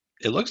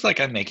 It looks like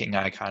I'm making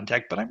eye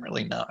contact, but I'm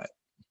really not.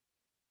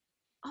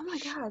 Oh my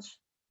gosh.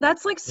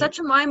 That's like Yep. such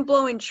a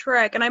mind-blowing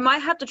trick, and I might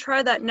have to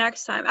try that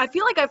next time. I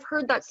feel like I've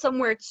heard that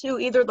somewhere too,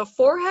 either the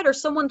forehead or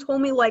someone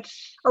told me like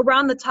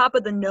around the top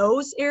of the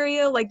nose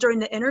area, like during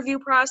the interview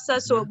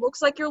process. So Mhm. it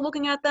looks like you're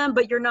looking at them,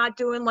 but you're not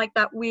doing like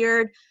that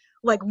weird,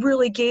 like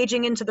really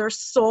gauging into their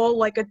soul,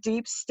 like a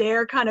deep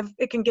stare kind of,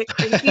 it can get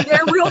creepy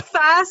there real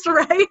fast,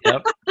 right?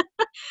 Yep.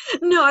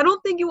 No, I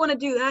don't think you want to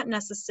do that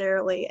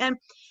necessarily. And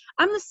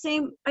I'm the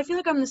same, I feel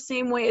like I'm the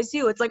same way as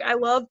you. It's like I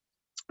love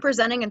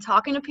presenting and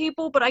talking to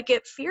people, but I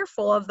get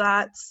fearful of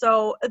that.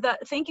 So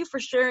that, thank you for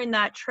sharing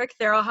that trick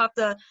there. I'll have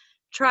to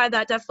try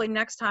that definitely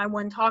next time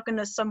when talking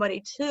to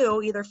somebody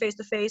too, either face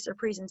to face or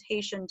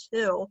presentation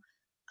too.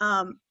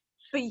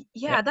 But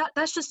Yeah. yeah,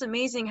 that's just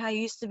amazing how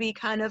you used to be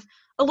kind of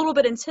a little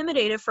bit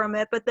intimidated from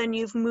it, but then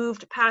you've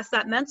moved past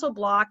that mental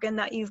block and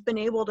that you've been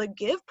able to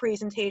give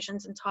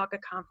presentations and talk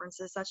at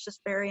conferences. That's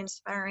just very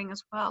inspiring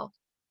as well.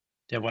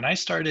 Yeah, when I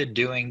started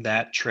doing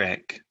that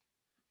trick,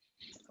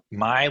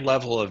 my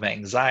level of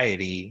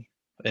anxiety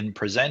in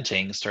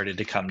presenting started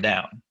to come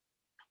down.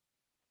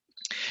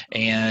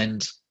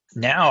 And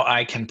now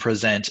I can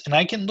present and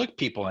I can look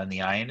people in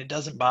the eye and it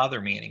doesn't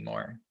bother me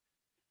anymore.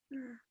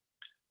 Mm.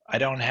 I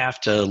don't have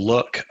to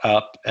look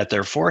up at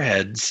their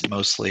foreheads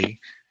mostly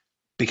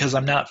because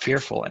I'm not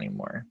fearful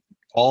anymore.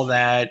 All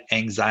that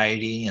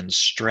anxiety and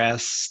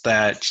stress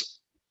that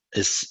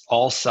is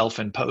all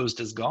self-imposed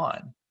is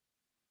gone.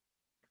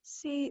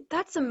 See,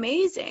 that's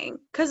amazing.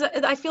 Because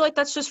I feel like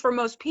that's just for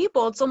most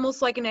people. It's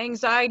almost like an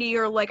anxiety,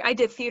 or like I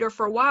did theater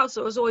for a while.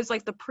 So it was always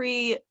like the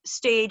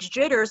pre-stage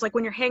jitters, like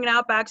when you're hanging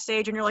out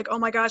backstage and you're like, oh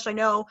my gosh, I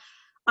know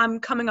I'm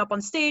coming up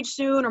on stage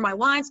soon, or my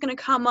line's going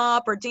to come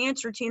up, or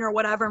dance routine, or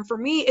whatever. And for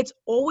me, it's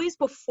always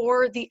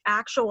before the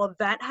actual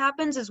event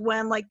happens is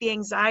when like the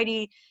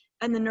anxiety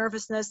and the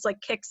nervousness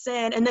like kicks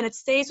in. And then it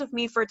stays with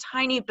me for a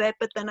tiny bit.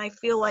 But then I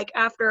feel like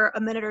after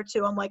a minute or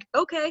two, I'm like,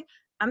 okay,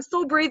 I'm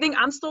still breathing,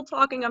 I'm still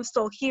talking, I'm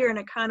still here, and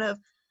it kind of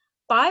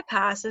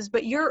bypasses.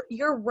 But you're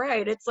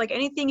right. It's like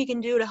anything you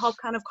can do to help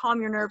kind of calm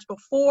your nerves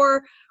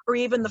before, or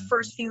even the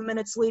first few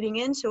minutes leading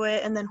into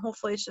it, and then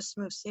hopefully it's just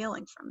smooth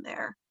sailing from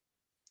there.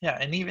 Yeah,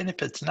 and even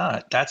if it's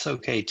not, that's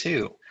okay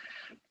too,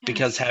 Yeah.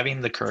 because having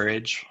the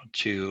courage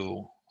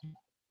to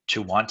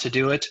want to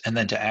do it and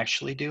then to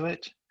actually do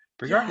it,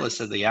 regardless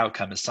of Yes. the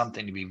outcome, is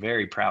something to be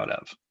very proud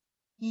of.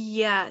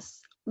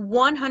 Yes.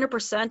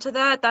 100% to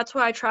that. That's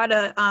why I try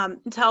to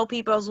tell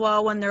people as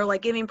well when they're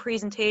like giving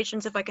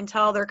presentations, if I can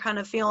tell they're kind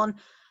of feeling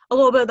a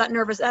little bit of that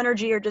nervous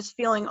energy or just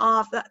feeling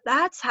off,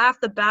 that's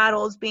half the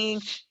battle, is being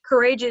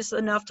courageous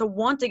enough to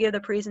want to give the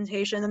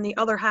presentation, and the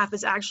other half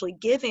is actually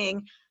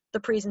giving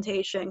the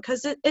presentation.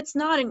 Because it's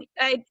not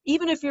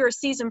even if you're a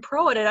seasoned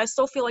pro at it, I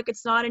still feel like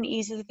it's not an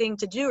easy thing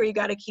to do, or you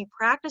got to keep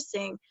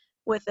practicing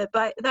with it.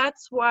 But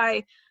that's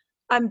why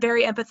I'm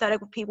very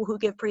empathetic with people who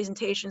give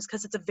presentations,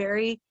 because it's a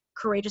very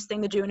courageous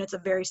thing to do, and it's a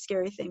very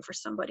scary thing for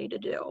somebody to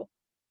do.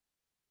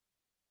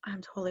 I'm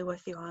totally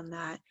with you on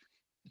that.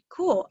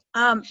 Cool.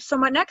 So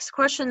my next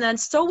question then,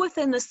 still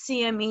within the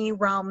CME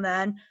realm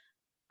then,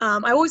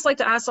 I always like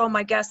to ask all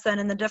my guests then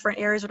in the different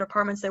areas or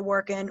departments they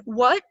work in,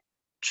 what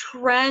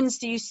trends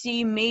do you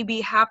see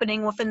maybe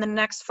happening within the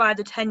next 5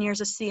 to 10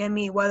 years of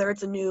CME, whether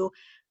it's a new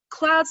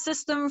cloud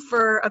system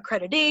for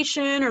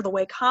accreditation or the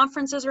way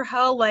conferences are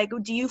held? Like,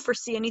 do you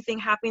foresee anything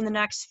happening in the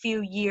next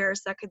few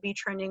years that could be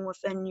trending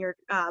within your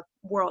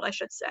world, I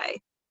should say?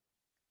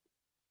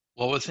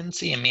 Well, within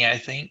CME, I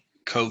think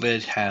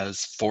COVID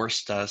has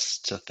forced us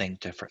to think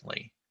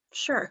differently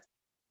Sure.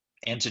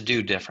 and to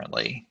do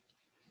differently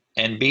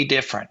and be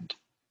different.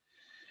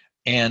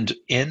 And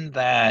in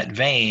that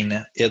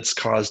vein, it's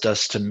caused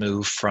us to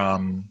move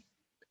from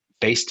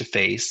face to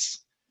face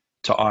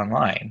to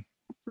online.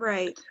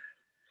 Right.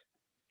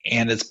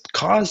 And it's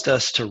caused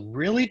us to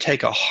really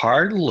take a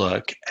hard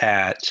look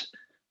at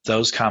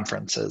those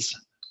conferences.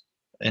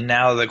 And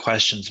now the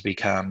questions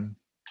become,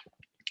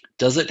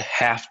 does it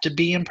have to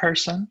be in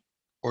person,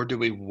 or do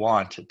we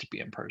want it to be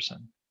in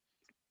person?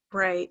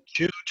 Right.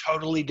 Two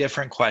totally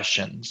different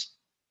questions.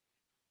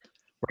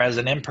 Whereas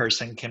an in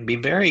person can be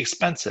very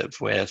expensive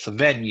with a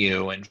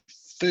venue and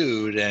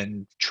food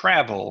and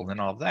travel and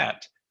all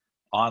that.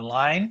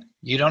 Online,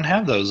 you don't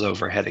have those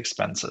overhead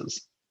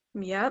expenses.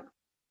 Yep.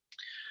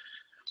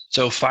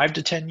 So 5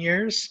 to 10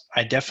 years,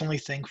 I definitely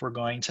think we're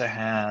going to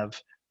have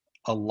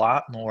a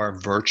lot more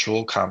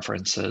virtual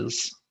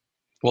conferences.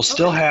 We'll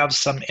still Okay. have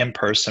some in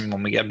person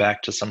when we get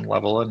back to some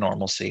level of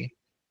normalcy,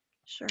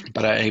 Sure.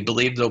 but I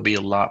believe there'll be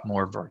a lot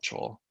more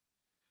virtual.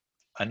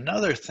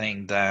 Another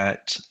thing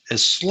that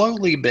has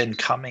slowly been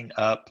coming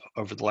up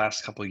over the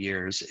last couple of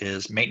years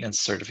is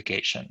maintenance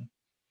certification,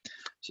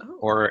 Oh,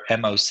 or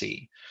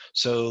MOC.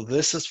 So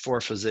this is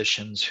for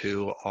physicians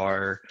who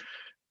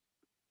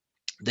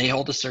they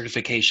hold a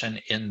certification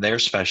in their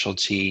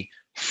specialty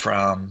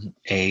from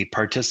a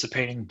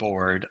participating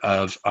board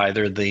of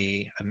either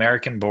the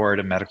American Board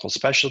of Medical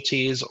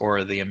Specialties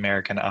or the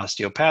American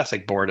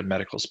Osteopathic Board of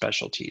Medical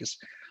Specialties.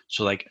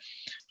 So like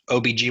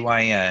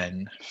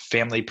OBGYN,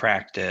 family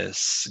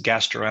practice,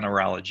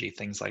 gastroenterology,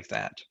 things like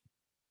that.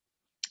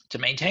 To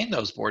maintain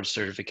those board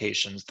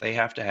certifications, they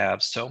have to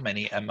have so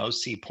many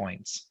MOC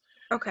points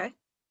okay.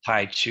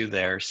 tied to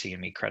their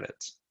CME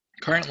credits.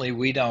 Currently,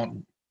 we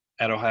don't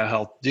at Ohio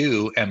Health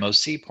do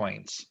MOC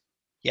points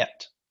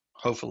yet,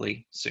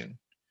 hopefully soon.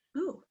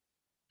 Ooh.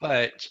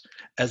 But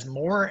as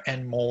more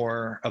and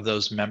more of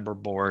those member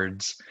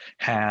boards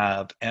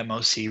have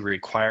MOC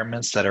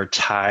requirements that are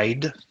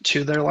tied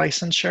to their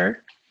licensure,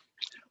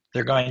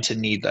 they're going to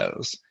need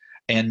those.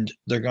 And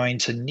they're going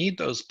to need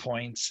those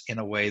points in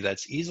a way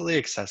that's easily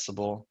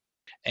accessible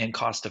and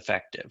cost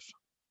effective.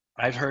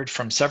 I've heard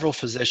from several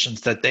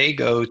physicians that they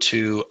go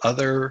to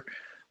other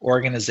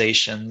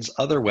organizations,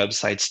 other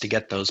websites to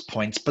get those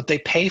points, but they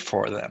pay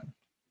for them.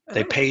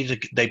 They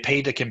Oh,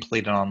 pay to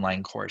complete an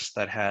online course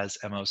that has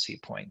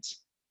MOC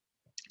points.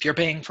 If you're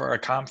paying for a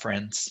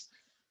conference,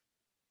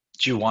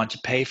 do you want to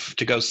pay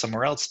to go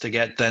somewhere else to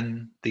get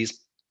then these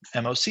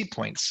MOC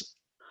points?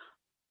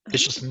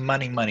 It's just oh,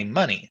 money, money,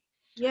 money.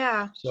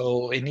 yeah.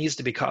 So it needs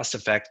to be cost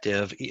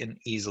effective and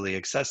easily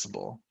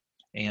accessible.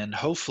 And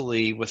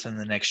hopefully within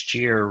the next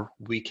year,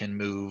 we can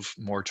move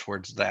more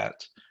towards that.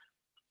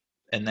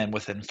 And then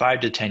within 5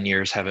 to 10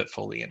 years, have it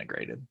fully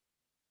integrated.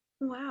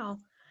 Wow.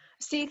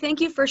 See, thank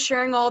you for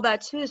sharing all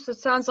that too. So it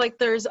sounds like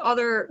there's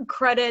other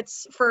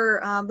credits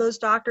for those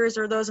doctors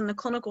or those in the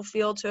clinical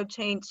field to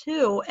obtain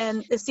too.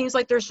 And it seems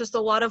like there's just a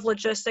lot of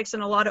logistics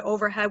and a lot of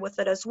overhead with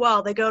it as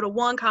well. They go to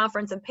one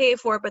conference and pay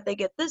for it, but they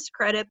get this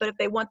credit. But if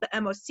they want the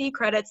MOC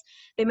credits,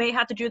 they may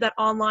have to do that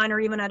online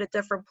or even at a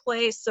different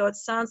place. So it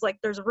sounds like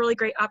there's a really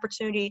great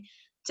opportunity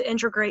to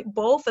integrate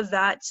both of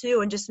that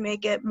too and just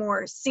make it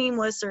more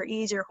seamless or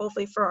easier,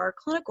 hopefully, for our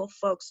clinical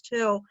folks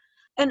too.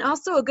 And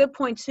also a good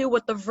point too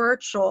with the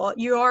virtual.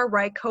 You are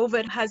right.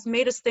 COVID has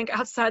made us think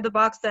outside the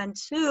box then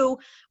too,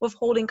 with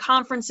holding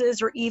conferences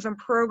or even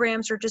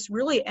programs or just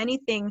really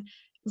anything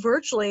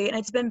virtually. And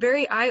it's been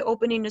very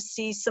eye-opening to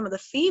see some of the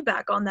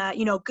feedback on that,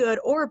 good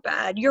or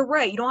bad. You're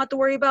right. You don't have to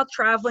worry about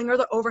traveling or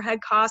the overhead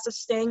costs of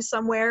staying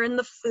somewhere and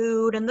the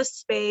food and the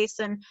space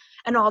and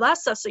all that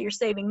stuff. So you're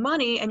saving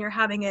money and you're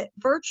having it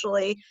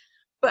virtually.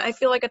 But I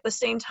feel like at the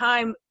same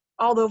time,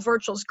 although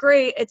virtual's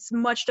great, it's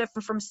much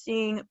different from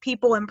seeing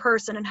people in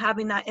person and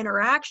having that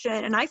interaction.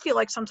 And I feel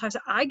like sometimes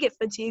I get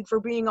fatigued for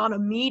being on a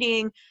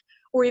meeting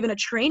or even a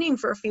training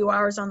for a few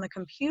hours on the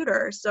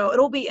computer. So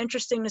it'll be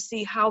interesting to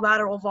see how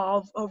that'll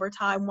evolve over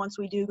time once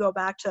we do go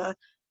back to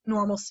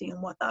normalcy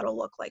and what that'll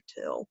look like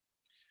too.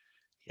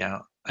 Yeah.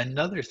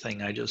 Another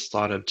thing I just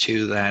thought of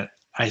too that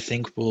I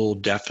think we'll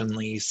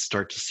definitely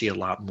start to see a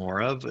lot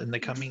more of in the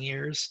Mhm. coming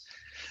years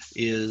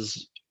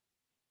is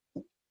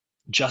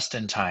just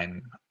in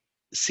time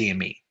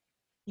CME.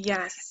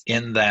 Yes.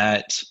 In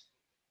that,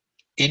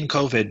 in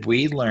COVID,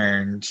 we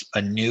learned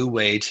a new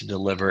way to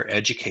deliver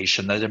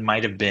education that it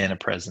might have been a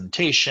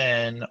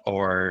presentation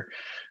or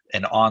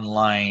an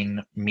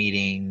online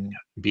meeting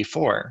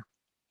before.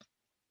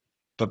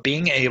 But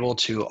being able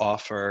to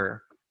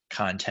offer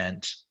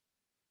content,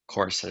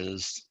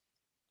 courses,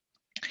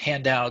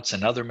 handouts,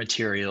 and other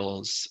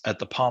materials at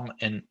the palm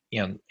in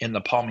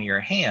the palm of your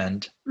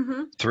hand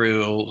Hmm.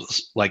 through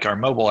like our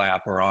mobile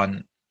app or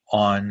on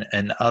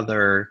an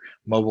other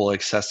mobile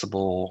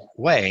accessible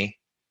way,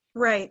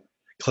 Right.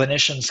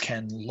 clinicians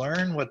can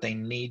learn what they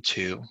need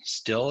to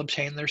still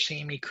obtain their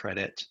CME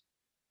credit,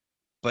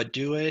 but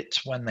do it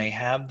when they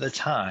have the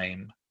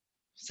time,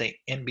 say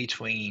in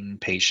between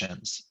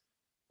patients,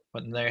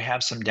 when they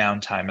have some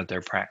downtime at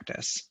their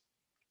practice.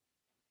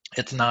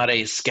 It's not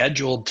a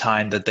scheduled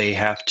time that they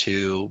have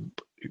to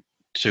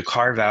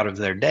carve out of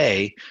their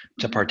day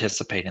to Hmm.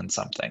 participate in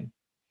something.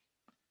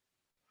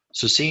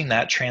 So seeing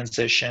that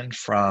transition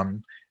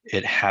from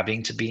it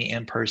having to be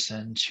in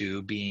person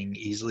to being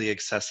easily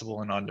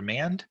accessible and on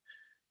demand,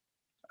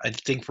 I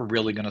think we're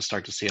really going to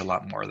start to see a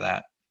lot more of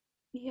that.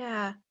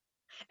 Yeah.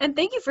 And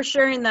thank you for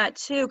sharing that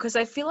too, because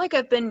I feel like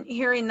I've been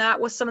hearing that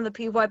with some of the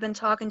people I've been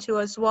talking to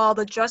as well,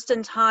 the just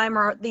in time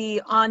or the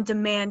on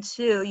demand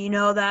too,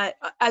 that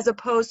as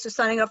opposed to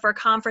signing up for a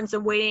conference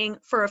and waiting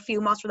for a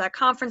few months for that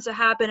conference to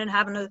happen and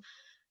having to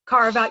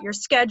carve out your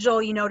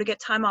schedule, to get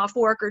time off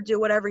work or do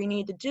whatever you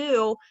need to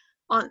do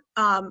on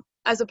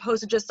as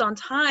opposed to just on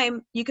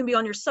time, you can be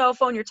on your cell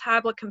phone, your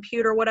tablet,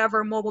 computer,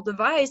 whatever mobile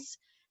device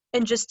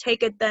and just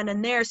take it then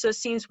and there. So it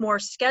seems more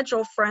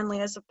schedule friendly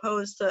as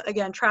opposed to,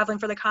 again, traveling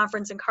for the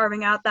conference and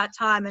carving out that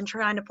time and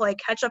trying to play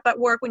catch up at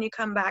work when you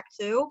come back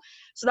too.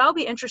 So that'll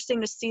be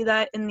interesting to see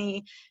that in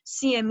the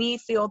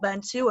CME field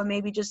then too, and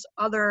maybe just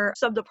other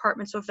sub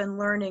departments within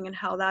learning and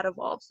how that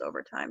evolves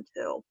over time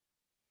too.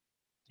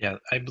 Yeah,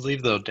 I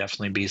believe there'll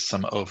definitely be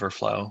some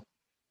overflow.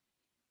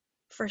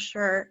 For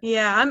sure.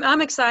 Yeah,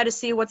 I'm excited to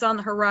see what's on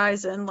the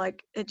horizon.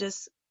 Like it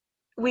just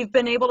we've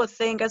been able to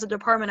think as a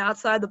department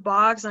outside the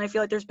box, and I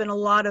feel like there's been a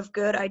lot of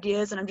good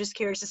ideas, and I'm just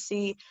curious to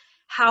see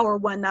how or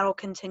when that'll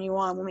continue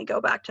on when we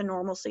go back to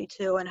normalcy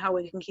too, and how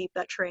we can keep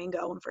that train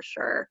going for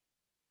sure.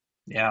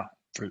 Yeah,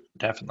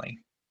 definitely.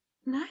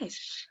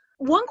 Nice.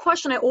 One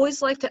question I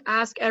always like to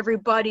ask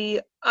everybody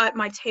at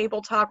my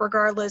table talk,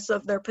 regardless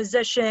of their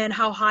position,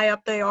 how high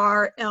up they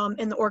are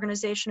in the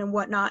organization and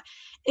whatnot,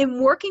 in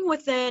working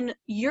within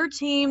your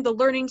team, the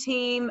learning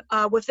team,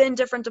 within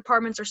different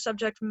departments or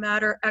subject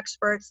matter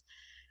experts,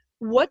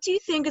 what do you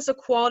think is a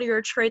quality or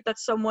a trait that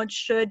someone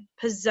should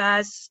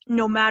possess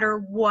no matter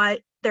what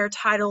their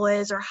title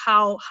is or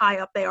how high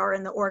up they are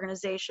in the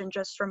organization,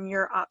 just from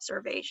your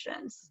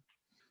observations?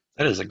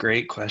 That is a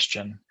great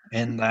question.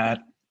 In that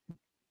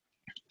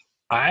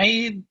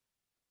I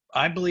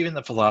I believe in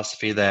the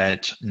philosophy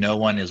that no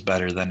one is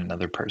better than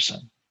another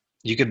person.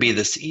 You could be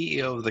the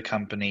CEO of the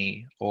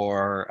company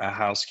or a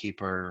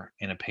housekeeper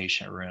in a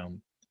patient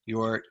room.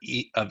 You're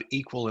of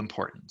equal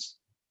importance.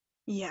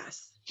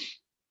 Yes.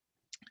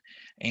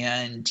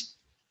 And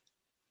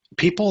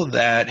People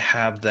that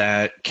have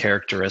that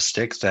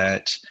characteristic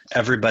that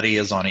everybody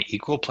is on an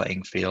equal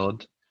playing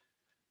field,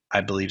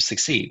 I believe,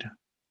 succeed.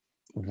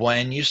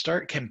 When you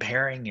start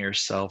comparing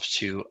yourself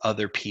to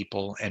other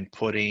people and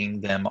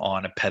putting them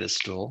on a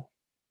pedestal,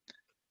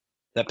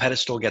 that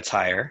pedestal gets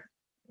higher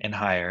and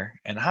higher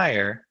and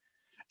higher,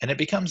 and it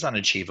becomes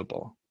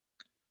unachievable.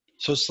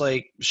 So it's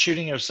like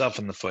shooting yourself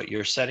in the foot.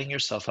 You're setting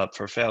yourself up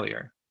for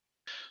failure.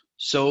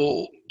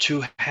 So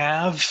to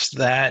have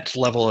that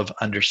level of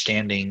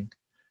understanding,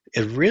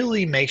 it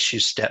really makes you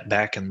step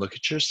back and look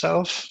at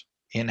yourself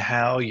in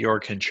how you're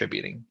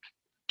contributing.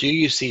 Do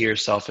you see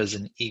yourself as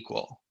an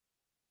equal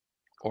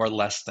or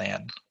less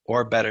than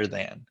or better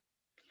than?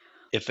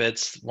 If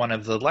it's one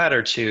of the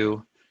latter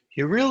two,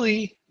 you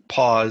really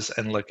pause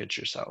and look at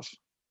yourself.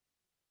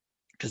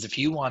 Because if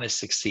you want to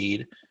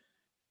succeed,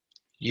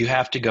 you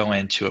have to go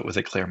into it with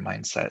a clear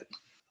mindset.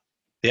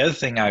 The other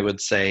thing I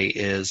would say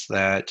is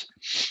that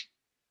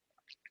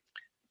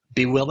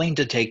be willing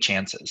to take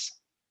chances.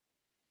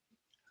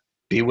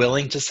 Be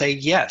willing to say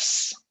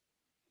yes,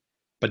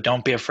 but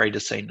don't be afraid to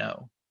say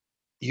no.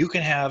 You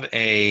can have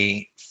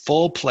a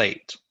full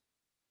plate,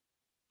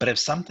 but if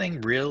something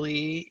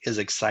really is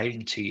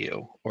exciting to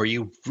you, or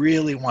you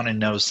really want to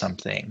know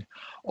something,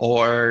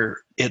 or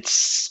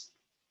it's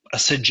a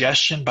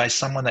suggestion by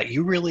someone that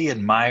you really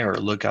admire or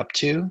look up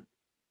to,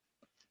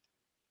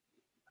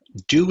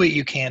 do what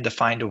you can to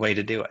find a way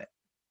to do it.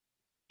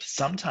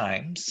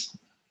 Sometimes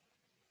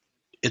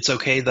it's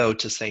okay, though,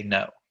 to say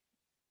no.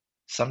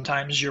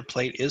 Sometimes your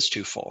plate is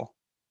too full,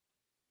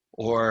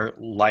 or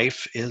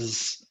life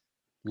is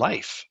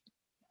life,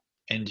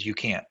 and you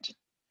can't.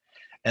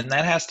 And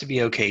that has to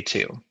be okay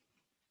too.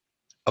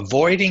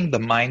 Avoiding the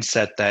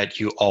mindset that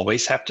you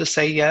always have to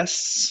say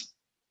yes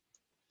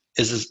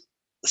is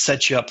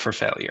sets you up for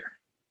failure.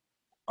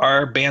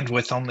 Our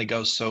bandwidth only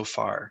goes so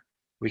far.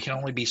 We can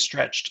only be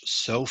stretched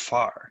so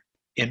far.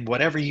 In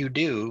whatever you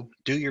do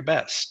your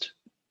best.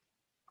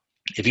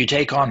 If you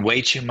take on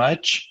way too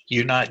much,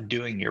 you're not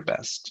doing your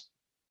best.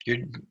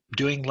 You're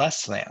doing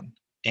less than.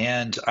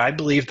 And I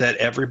believe that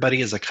everybody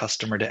is a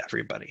customer to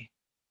everybody.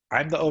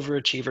 I'm the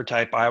overachiever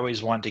type. I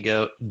always want to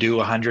go do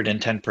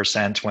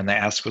 110% when the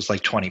ask was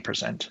like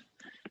 20%.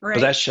 Right. But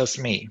that's just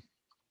me.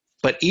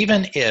 But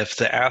even if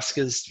the ask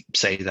is,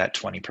 say, that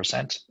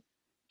 20%,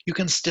 you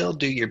can still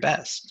do your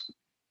best.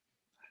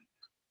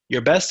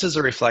 Your best is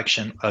a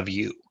reflection of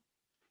you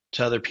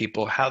to other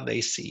people, how they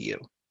see you.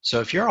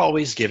 So if you're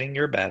always giving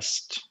your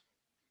best,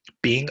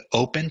 being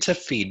open to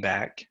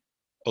feedback,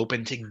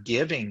 open to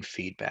giving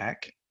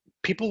feedback,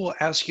 people will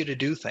ask you to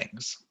do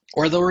things,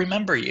 or they'll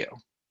remember you.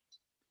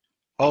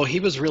 Oh, he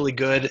was really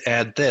good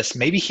at this.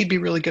 Maybe he'd be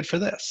really good for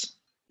this.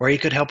 Or he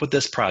could help with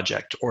this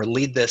project, or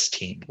lead this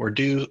team, or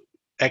do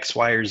X,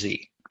 Y, or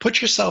Z.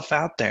 Put yourself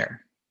out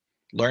there.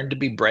 Learn to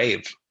be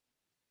brave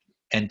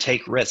and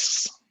take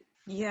risks.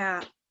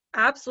 Yeah,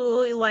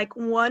 absolutely. Like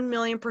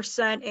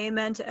 1,000,000%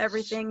 amen to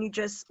everything you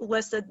just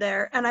listed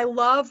there. And I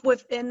love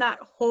within that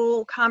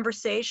whole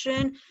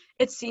conversation,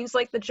 it seems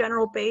like the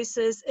general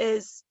basis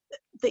is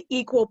the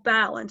equal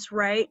balance,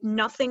 right?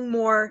 Nothing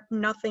more,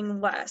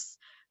 nothing less.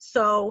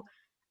 So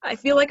I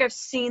feel like I've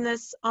seen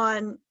this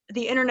on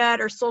the internet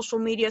or social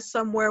media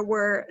somewhere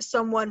where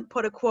someone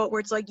put a quote where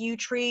it's like, you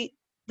treat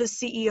the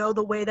CEO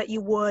the way that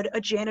you would a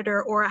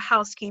janitor or a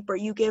housekeeper.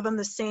 You give them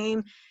the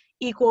same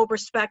equal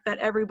respect that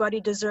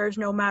everybody deserves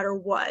no matter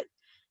what.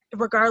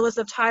 Regardless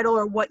of title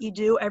or what you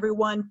do,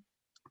 everyone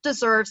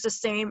deserves the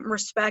same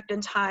respect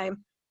and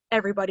time.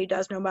 Everybody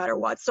does no matter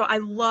what. So I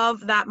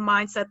love that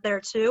mindset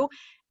there too.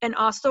 And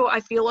also,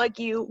 I feel like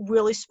you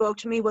really spoke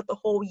to me with the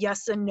whole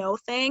yes and no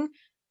thing.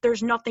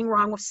 There's nothing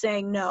wrong with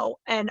saying no.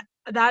 And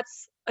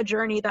that's a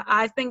journey that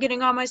I've been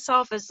getting on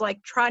myself, is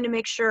like trying to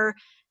make sure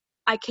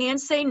I can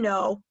say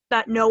no.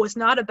 That no is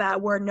not a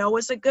bad word. No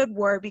is a good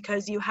word,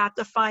 because you have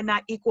to find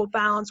that equal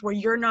balance where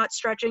you're not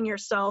stretching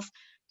yourself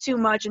too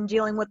much and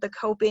dealing with the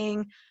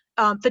coping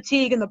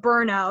fatigue and the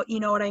burnout, you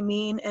know what I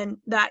mean? And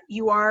that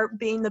you are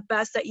being the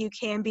best that you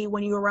can be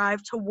when you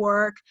arrive to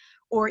work,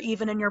 or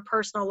even in your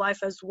personal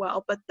life as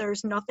well. But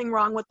there's nothing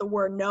wrong with the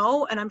word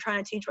no. And I'm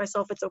trying to teach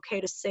myself it's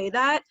okay to say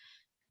that.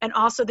 And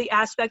also the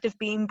aspect of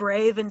being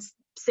brave and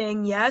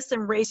saying yes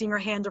and raising your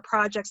hand to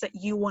projects that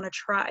you want to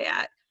try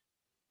at.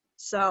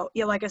 So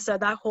yeah, like I said,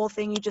 that whole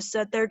thing you just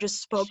said there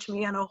just spoke to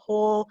me on a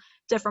whole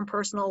different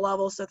personal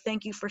level. So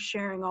thank you for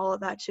sharing all of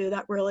that too.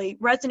 That really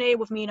resonated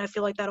with me, and I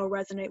feel like that'll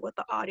resonate with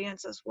the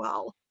audience as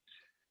well.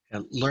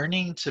 And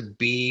learning to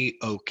be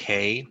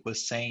okay with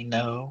saying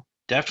no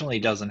definitely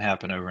doesn't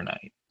happen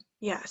overnight.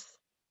 Yes.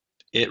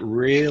 It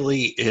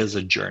really is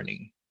a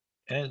journey.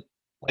 And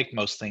like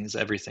most things,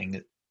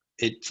 everything,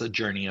 it's a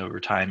journey over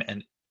time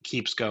and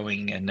keeps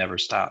going and never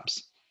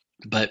stops.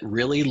 But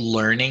really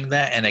learning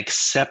that and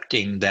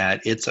accepting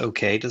that it's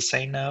okay to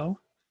say no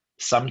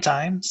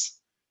sometimes,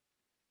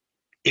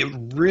 it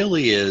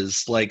really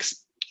is like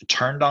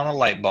turned on a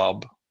light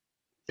bulb.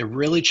 It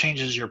really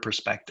changes your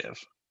perspective.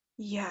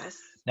 Yes.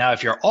 Now,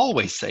 if you're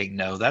always saying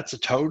no, that's a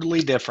totally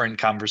different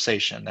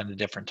conversation and a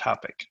different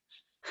topic.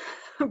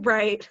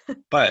 Right.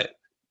 But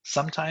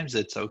sometimes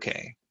it's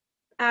okay.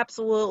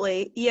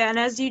 Absolutely. Yeah, and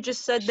as you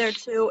just said there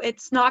too,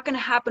 it's not going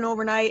to happen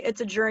overnight.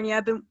 It's a journey.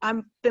 I've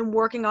been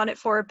working on it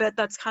for a bit.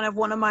 That's kind of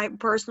one of my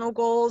personal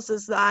goals,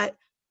 is that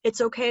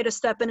it's okay to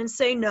step in and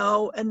say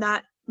no, and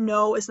that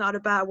no is not a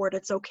bad word.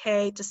 It's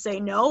okay to say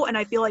no. And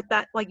I feel like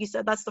that, like you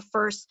said, that's the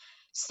first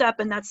step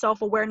in that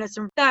self-awareness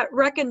and that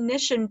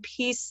recognition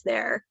piece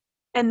there.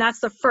 And that's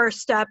the first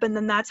step, and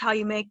then that's how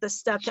you make the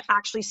step to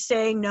actually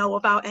saying no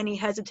without any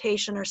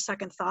hesitation or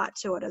second thought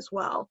to it as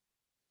well.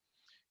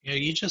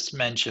 You just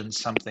mentioned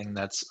something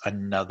that's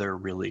another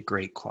really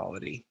great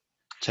quality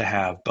to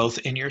have both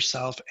in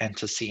yourself and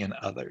to see in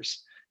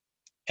others,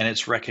 and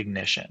it's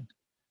recognition.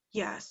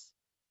 Yes.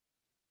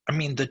 I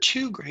mean, the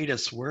two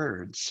greatest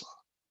words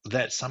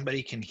that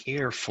somebody can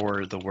hear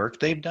for the work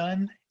they've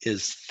done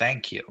is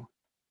thank you.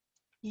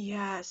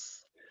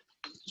 Yes.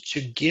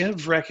 To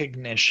give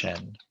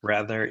recognition,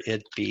 whether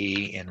it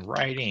be in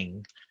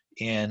writing,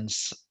 in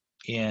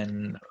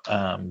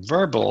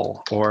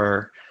verbal,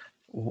 or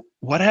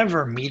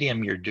whatever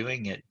medium you're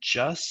doing it,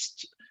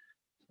 just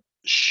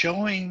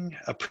showing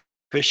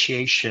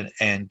appreciation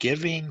and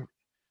giving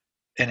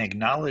and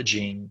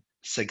acknowledging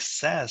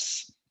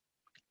success,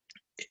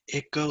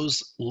 it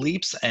goes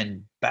leaps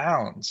and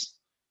bounds.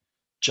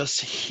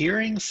 Just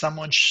hearing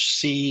someone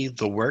see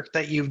the work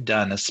that you've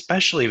done,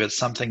 especially if it's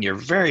something you're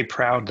very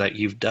proud that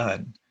you've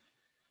done,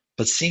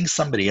 but seeing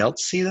somebody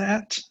else see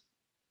that,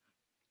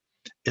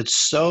 it's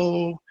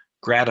so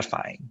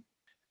gratifying.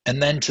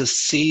 And then to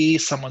see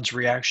someone's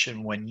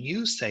reaction when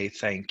you say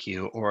thank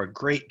you or a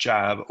great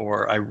job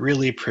or I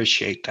really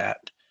appreciate that,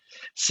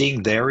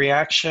 seeing their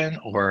reaction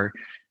or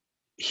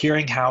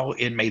hearing how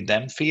it made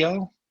them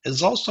feel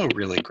is also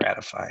really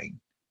gratifying.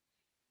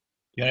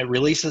 It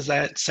releases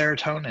that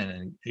serotonin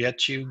and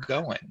gets you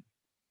going.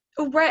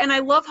 Oh, right, and I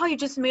love how you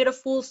just made a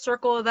full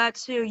circle of that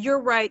too.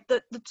 You're right.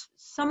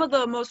 Some of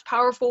the most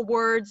powerful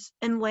words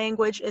in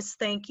language is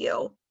thank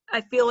you.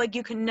 I feel like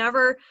you can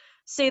never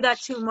say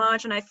that too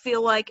much, and I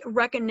feel like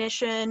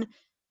recognition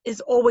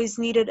is always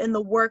needed in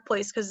the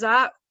workplace, because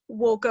that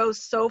will go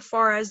so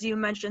far, as you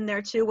mentioned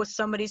there too, with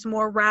somebody's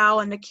morale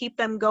and to keep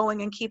them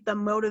going and keep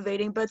them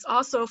motivating. But it's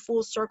also a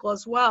full circle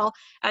as well,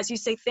 as you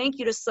say thank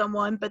you to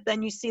someone, but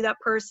then you see that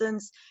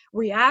person's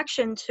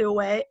reaction to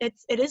it.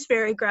 It is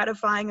very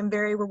gratifying and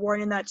very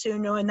rewarding, that too,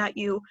 knowing that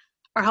you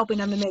are helping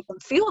them to make them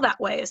feel that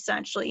way,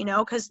 essentially,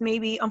 because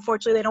maybe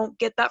unfortunately they don't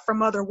get that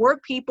from other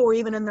work people or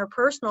even in their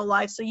personal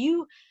life. So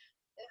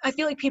I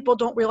feel like people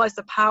don't realize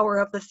the power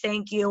of the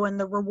thank you and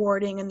the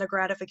rewarding and the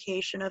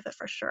gratification of it,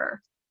 for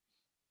sure.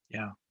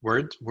 Yeah,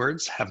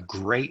 words have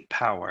great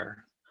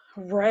power.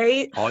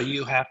 Right. All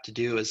you have to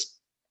do is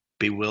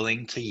be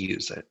willing to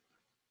use it.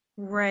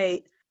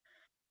 Right.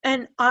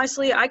 And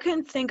honestly, I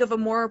couldn't think of a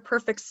more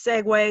perfect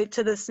segue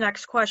to this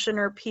next question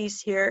or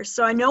piece here.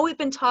 So I know we've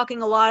been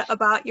talking a lot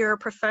about your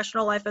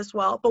professional life as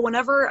well, but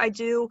whenever I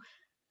do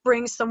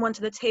bring someone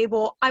to the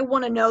table, I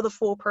want to know the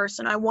full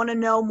person. I want to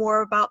know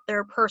more about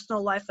their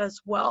personal life as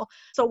well.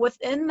 So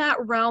within that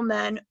realm,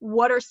 then,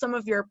 what are some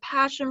of your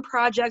passion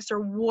projects, or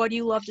what do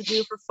you love to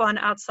do for fun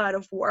outside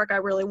of work? I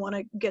really want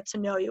to get to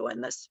know you in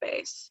this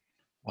space.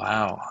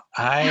 Wow.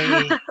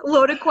 I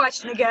Loaded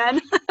question again.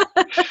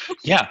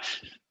 yeah,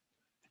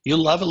 you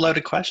love a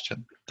loaded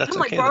question. That's I'm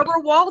like okay though.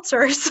 Barbara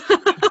Walters.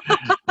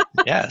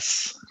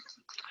 Yes.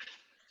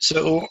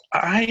 So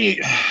I'm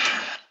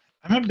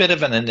a bit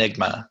of an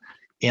enigma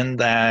in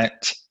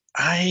that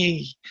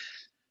I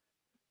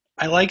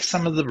I like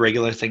some of the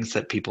regular things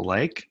that people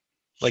like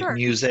Sure.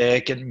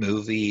 music and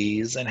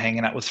movies and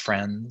hanging out with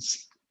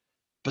friends.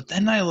 But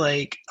then I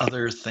like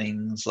other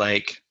things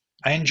like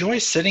I enjoy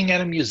sitting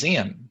at a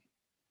museum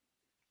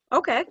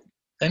Okay.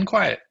 and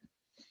quiet.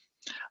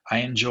 I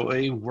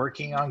enjoy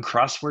working on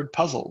crossword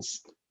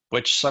puzzles,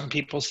 which some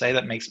people say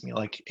that makes me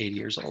like 80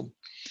 years old.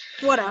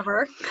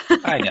 Whatever.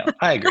 I know,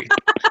 I agree.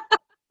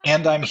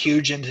 And I'm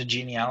huge into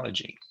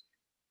genealogy.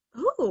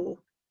 Ooh.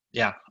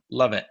 Yeah,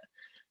 love it.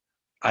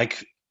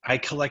 I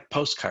collect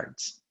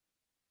postcards.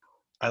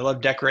 I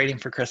love decorating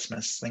for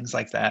Christmas, things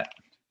like that,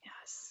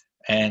 Yes.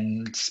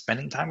 and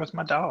spending time with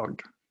my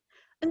dog.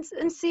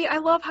 And see, I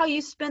love how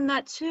you spin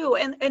that too,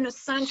 and in a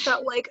sense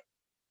that, like,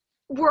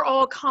 we're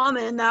all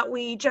common, that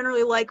we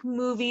generally like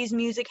movies,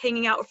 music,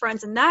 hanging out with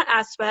friends in that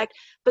aspect.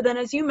 But then,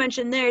 as you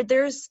mentioned there,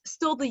 there's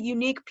still the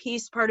unique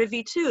piece part of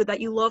you too, that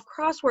you love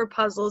crossword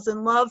puzzles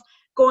and love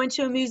going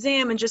to a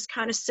museum and just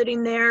kind of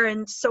sitting there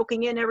and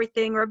soaking in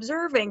everything or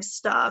observing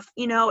stuff.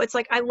 It's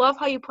like, I love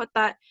how you put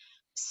that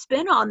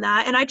spin on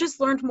that. And I just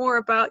learned more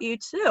about you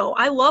too.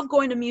 I love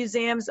going to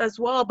museums as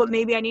well, but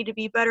maybe I need to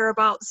be better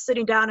about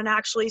sitting down and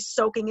actually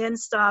soaking in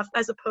stuff,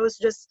 as opposed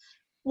to just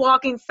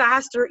walking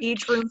faster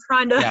each room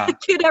trying to Yeah,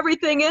 get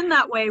everything in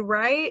that way,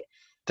 right?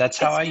 that's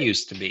how It's I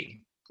used to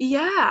be.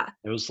 yeah.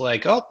 It was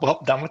like, oh,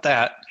 well, done with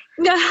that.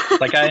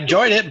 Like I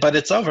enjoyed it, but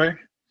it's over.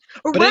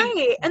 But it,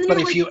 Right. And then but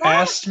you're if like, you what?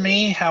 asked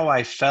me how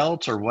I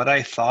felt or what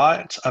I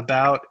thought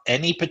about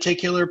any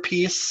particular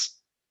piece,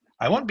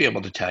 I won't be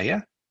able to tell you.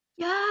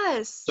 So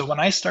Yes. when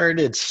I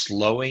started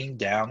slowing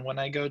down when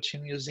I go to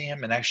a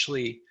museum and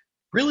actually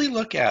really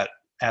look at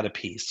at a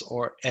piece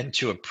and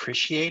to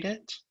appreciate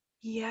it,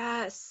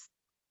 Yes.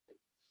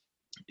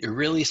 you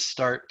really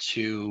start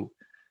to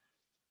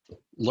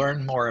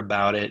learn more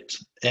about it.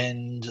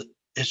 And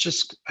it's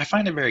just, I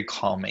find it very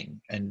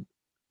calming, and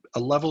a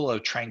level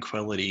of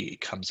tranquility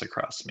comes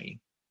across me,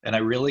 and I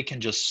really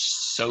can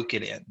just soak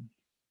it in.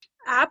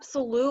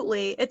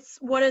 Absolutely.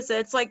 What is it?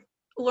 It's like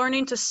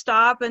learning to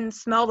stop and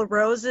smell the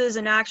roses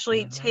and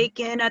actually Hmm. take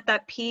in at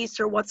that piece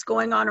or what's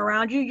going on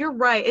around you. You're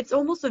right. It's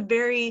almost a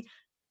very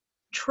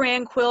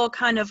tranquil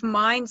kind of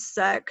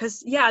mindset,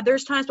 because yeah,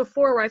 there's times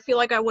before where I feel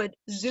like I would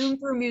zoom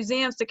through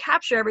museums to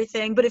capture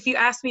everything, but if you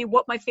asked me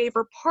what my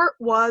favorite part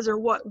was or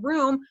what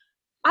room,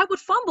 I would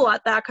fumble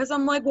at that because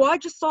I'm like, well, I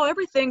just saw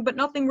everything but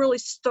nothing really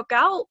stuck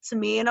out to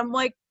me. And I'm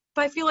like,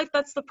 but I feel like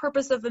that's the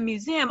purpose of a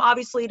museum,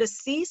 obviously, to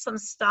see some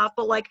stuff,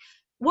 but like,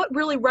 what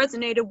really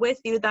resonated with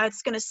you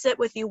that's going to sit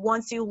with you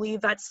once you leave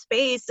that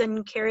space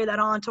and carry that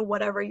on to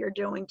whatever you're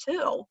doing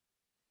too.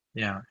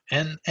 Yeah,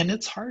 and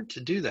it's hard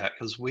to do that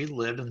because we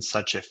live in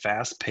such a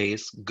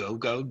fast-paced, go,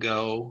 go,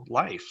 go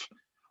life.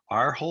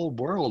 Our whole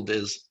world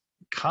is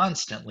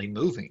constantly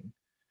moving.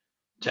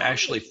 To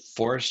actually Right.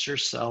 force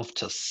yourself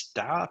to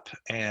stop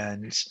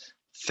and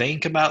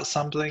think about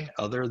something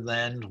other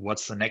than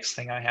what's the next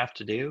thing I have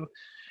to do,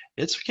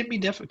 it can be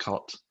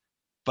difficult,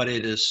 but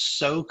it is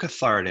so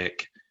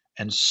cathartic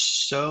and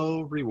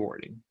so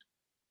rewarding.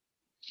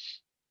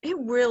 It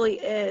really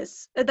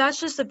is. That's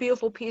just a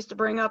beautiful piece to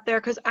bring up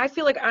there, because I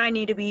feel like I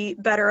need to be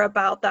better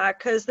about that,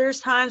 because there's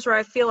times where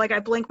I feel like I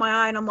blink my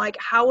eye and I'm like,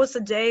 how was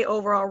the day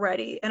over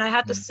already? And I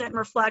have to sit and Mhm.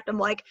 reflect. I'm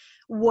like,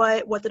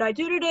 what did I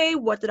do today?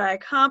 What did I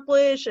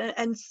accomplish?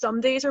 And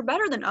some days are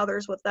better than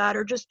others with that,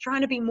 or just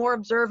trying to be more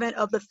observant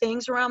of the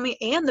things around me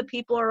and the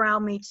people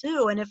around me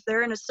too. And if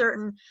they're in a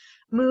certain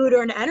mood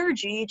or an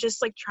energy,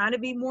 just like trying to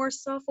be more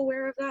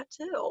self-aware of that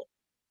too.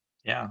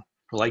 Yeah.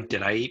 Like,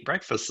 did I eat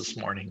breakfast this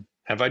morning?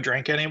 Have I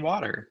drank any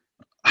water?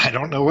 I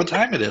don't know what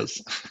time it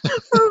is.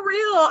 For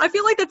real. I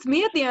feel like that's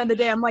me at the end of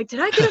the day. I'm like,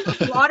 did I get enough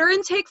water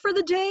intake for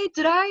the day?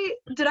 Did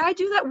I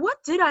do that?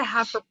 What did I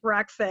have for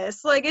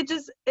breakfast? Like,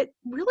 it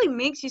really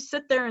makes you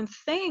sit there and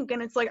think,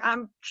 and it's like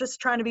I'm just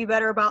trying to be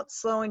better about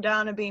slowing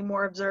down and being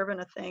more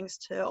observant of things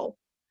too.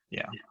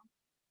 Yeah.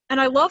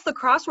 And I love the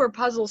crossword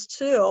puzzles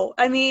too.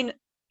 I mean,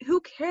 who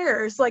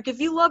cares? Like, if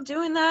you love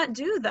doing that,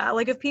 do that.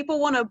 Like, if people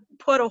want to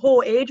put a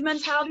whole age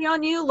mentality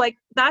on you, like,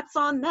 that's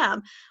on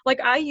them.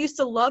 Like, I used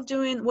to love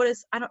doing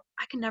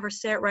I can never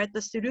say it right, the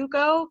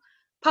Sudoku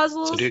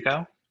puzzles.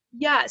 Sudoku?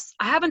 Yes,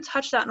 I haven't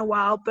touched that in a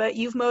while, but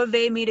you've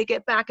motivated me to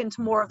get back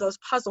into more of those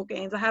puzzle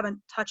games. I haven't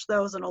touched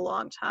those in a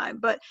long time.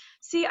 But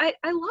see, I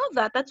love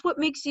that. That's what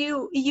makes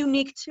you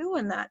unique too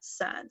in that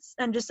sense,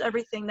 and just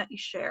everything that you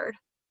shared.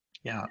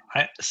 Yeah.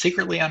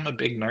 Secretly, I'm a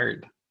big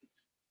nerd,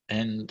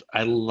 and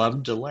I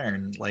love to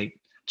learn. Like,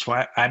 that's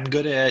why I'm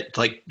good at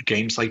like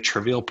games like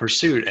Trivial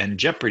Pursuit and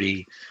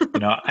Jeopardy.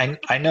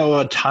 I know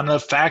a ton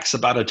of facts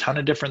about a ton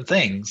of different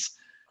things.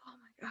 Oh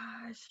my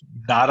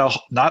gosh.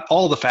 Not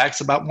all the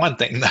facts about one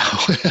thing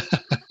though.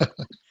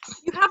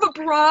 You have a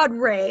broad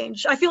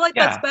range. I feel like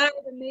that's Yeah, better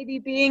than maybe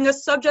being a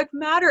subject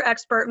matter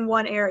expert in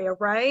one area,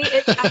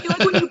 right? I feel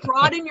like when you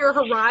broaden your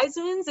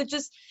horizons, it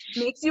just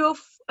makes you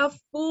a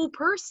full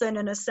person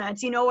in a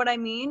sense. You know what I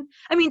mean?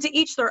 I mean, to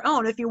each their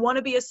own. If you want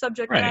to be a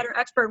subject right. matter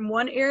expert in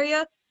one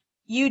area,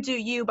 you do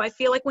you. But I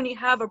feel like when you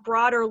have a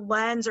broader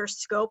lens or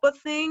scope of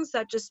things,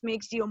 that just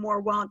makes you a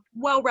more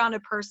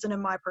well-rounded person,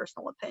 in my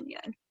personal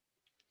opinion.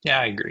 Yeah,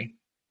 I agree.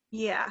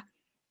 Yeah.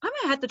 I'm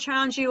gonna have to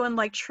challenge you in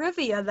like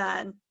trivia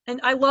then.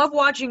 And I love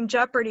watching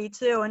Jeopardy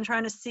too and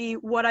trying to see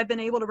what I've been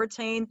able to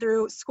retain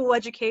through school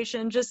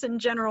education, just in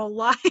general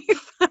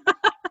life.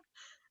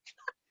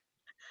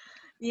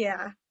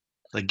 Yeah.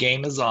 The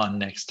game is on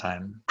next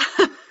time.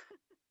 We'll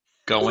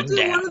Going do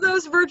one of down.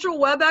 those virtual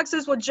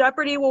WebExes with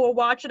Jeopardy. We'll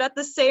watch it at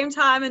the same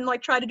time and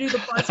like try to do the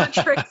buzzer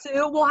trick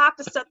too. We'll have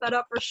to set that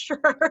up for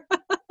sure.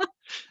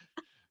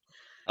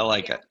 I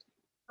like it.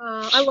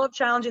 I love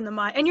challenging the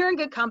mind, and you're in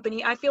good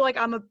company. I feel like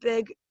I'm a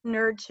big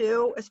nerd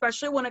too,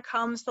 especially when it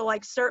comes to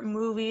like certain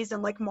movies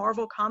and like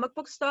Marvel comic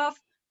book stuff.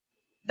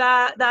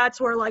 That's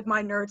where like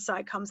my nerd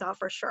side comes out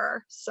for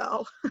sure.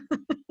 So I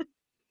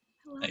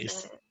love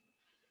Nice. it.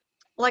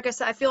 Like I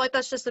said, I feel like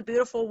that's just a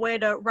beautiful way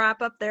to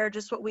wrap up there,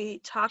 just what we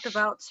talked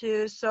about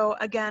too. So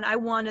again, I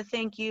want to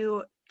thank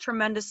you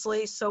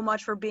tremendously so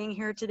much for being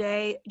here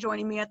today,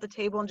 joining me at the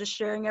table and just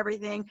sharing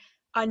everything.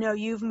 I know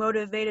you've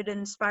motivated and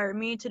inspired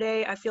me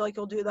today. I feel like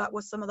you'll do that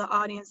with some of the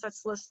audience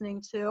that's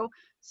listening too.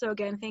 So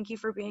again, thank you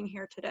for being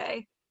here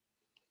today.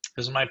 It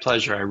was my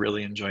pleasure. I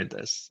really enjoyed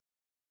this.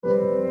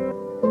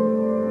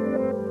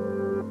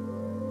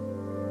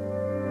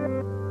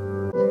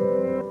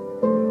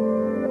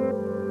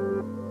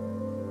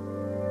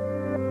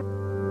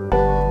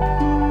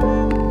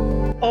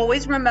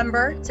 Always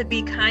remember to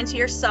be kind to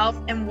yourself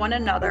and one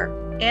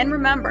another. And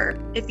remember,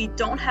 if you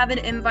don't have an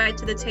invite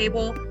to the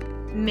table,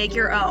 make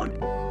your own.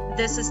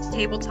 This is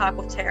Table Talk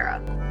with Tara.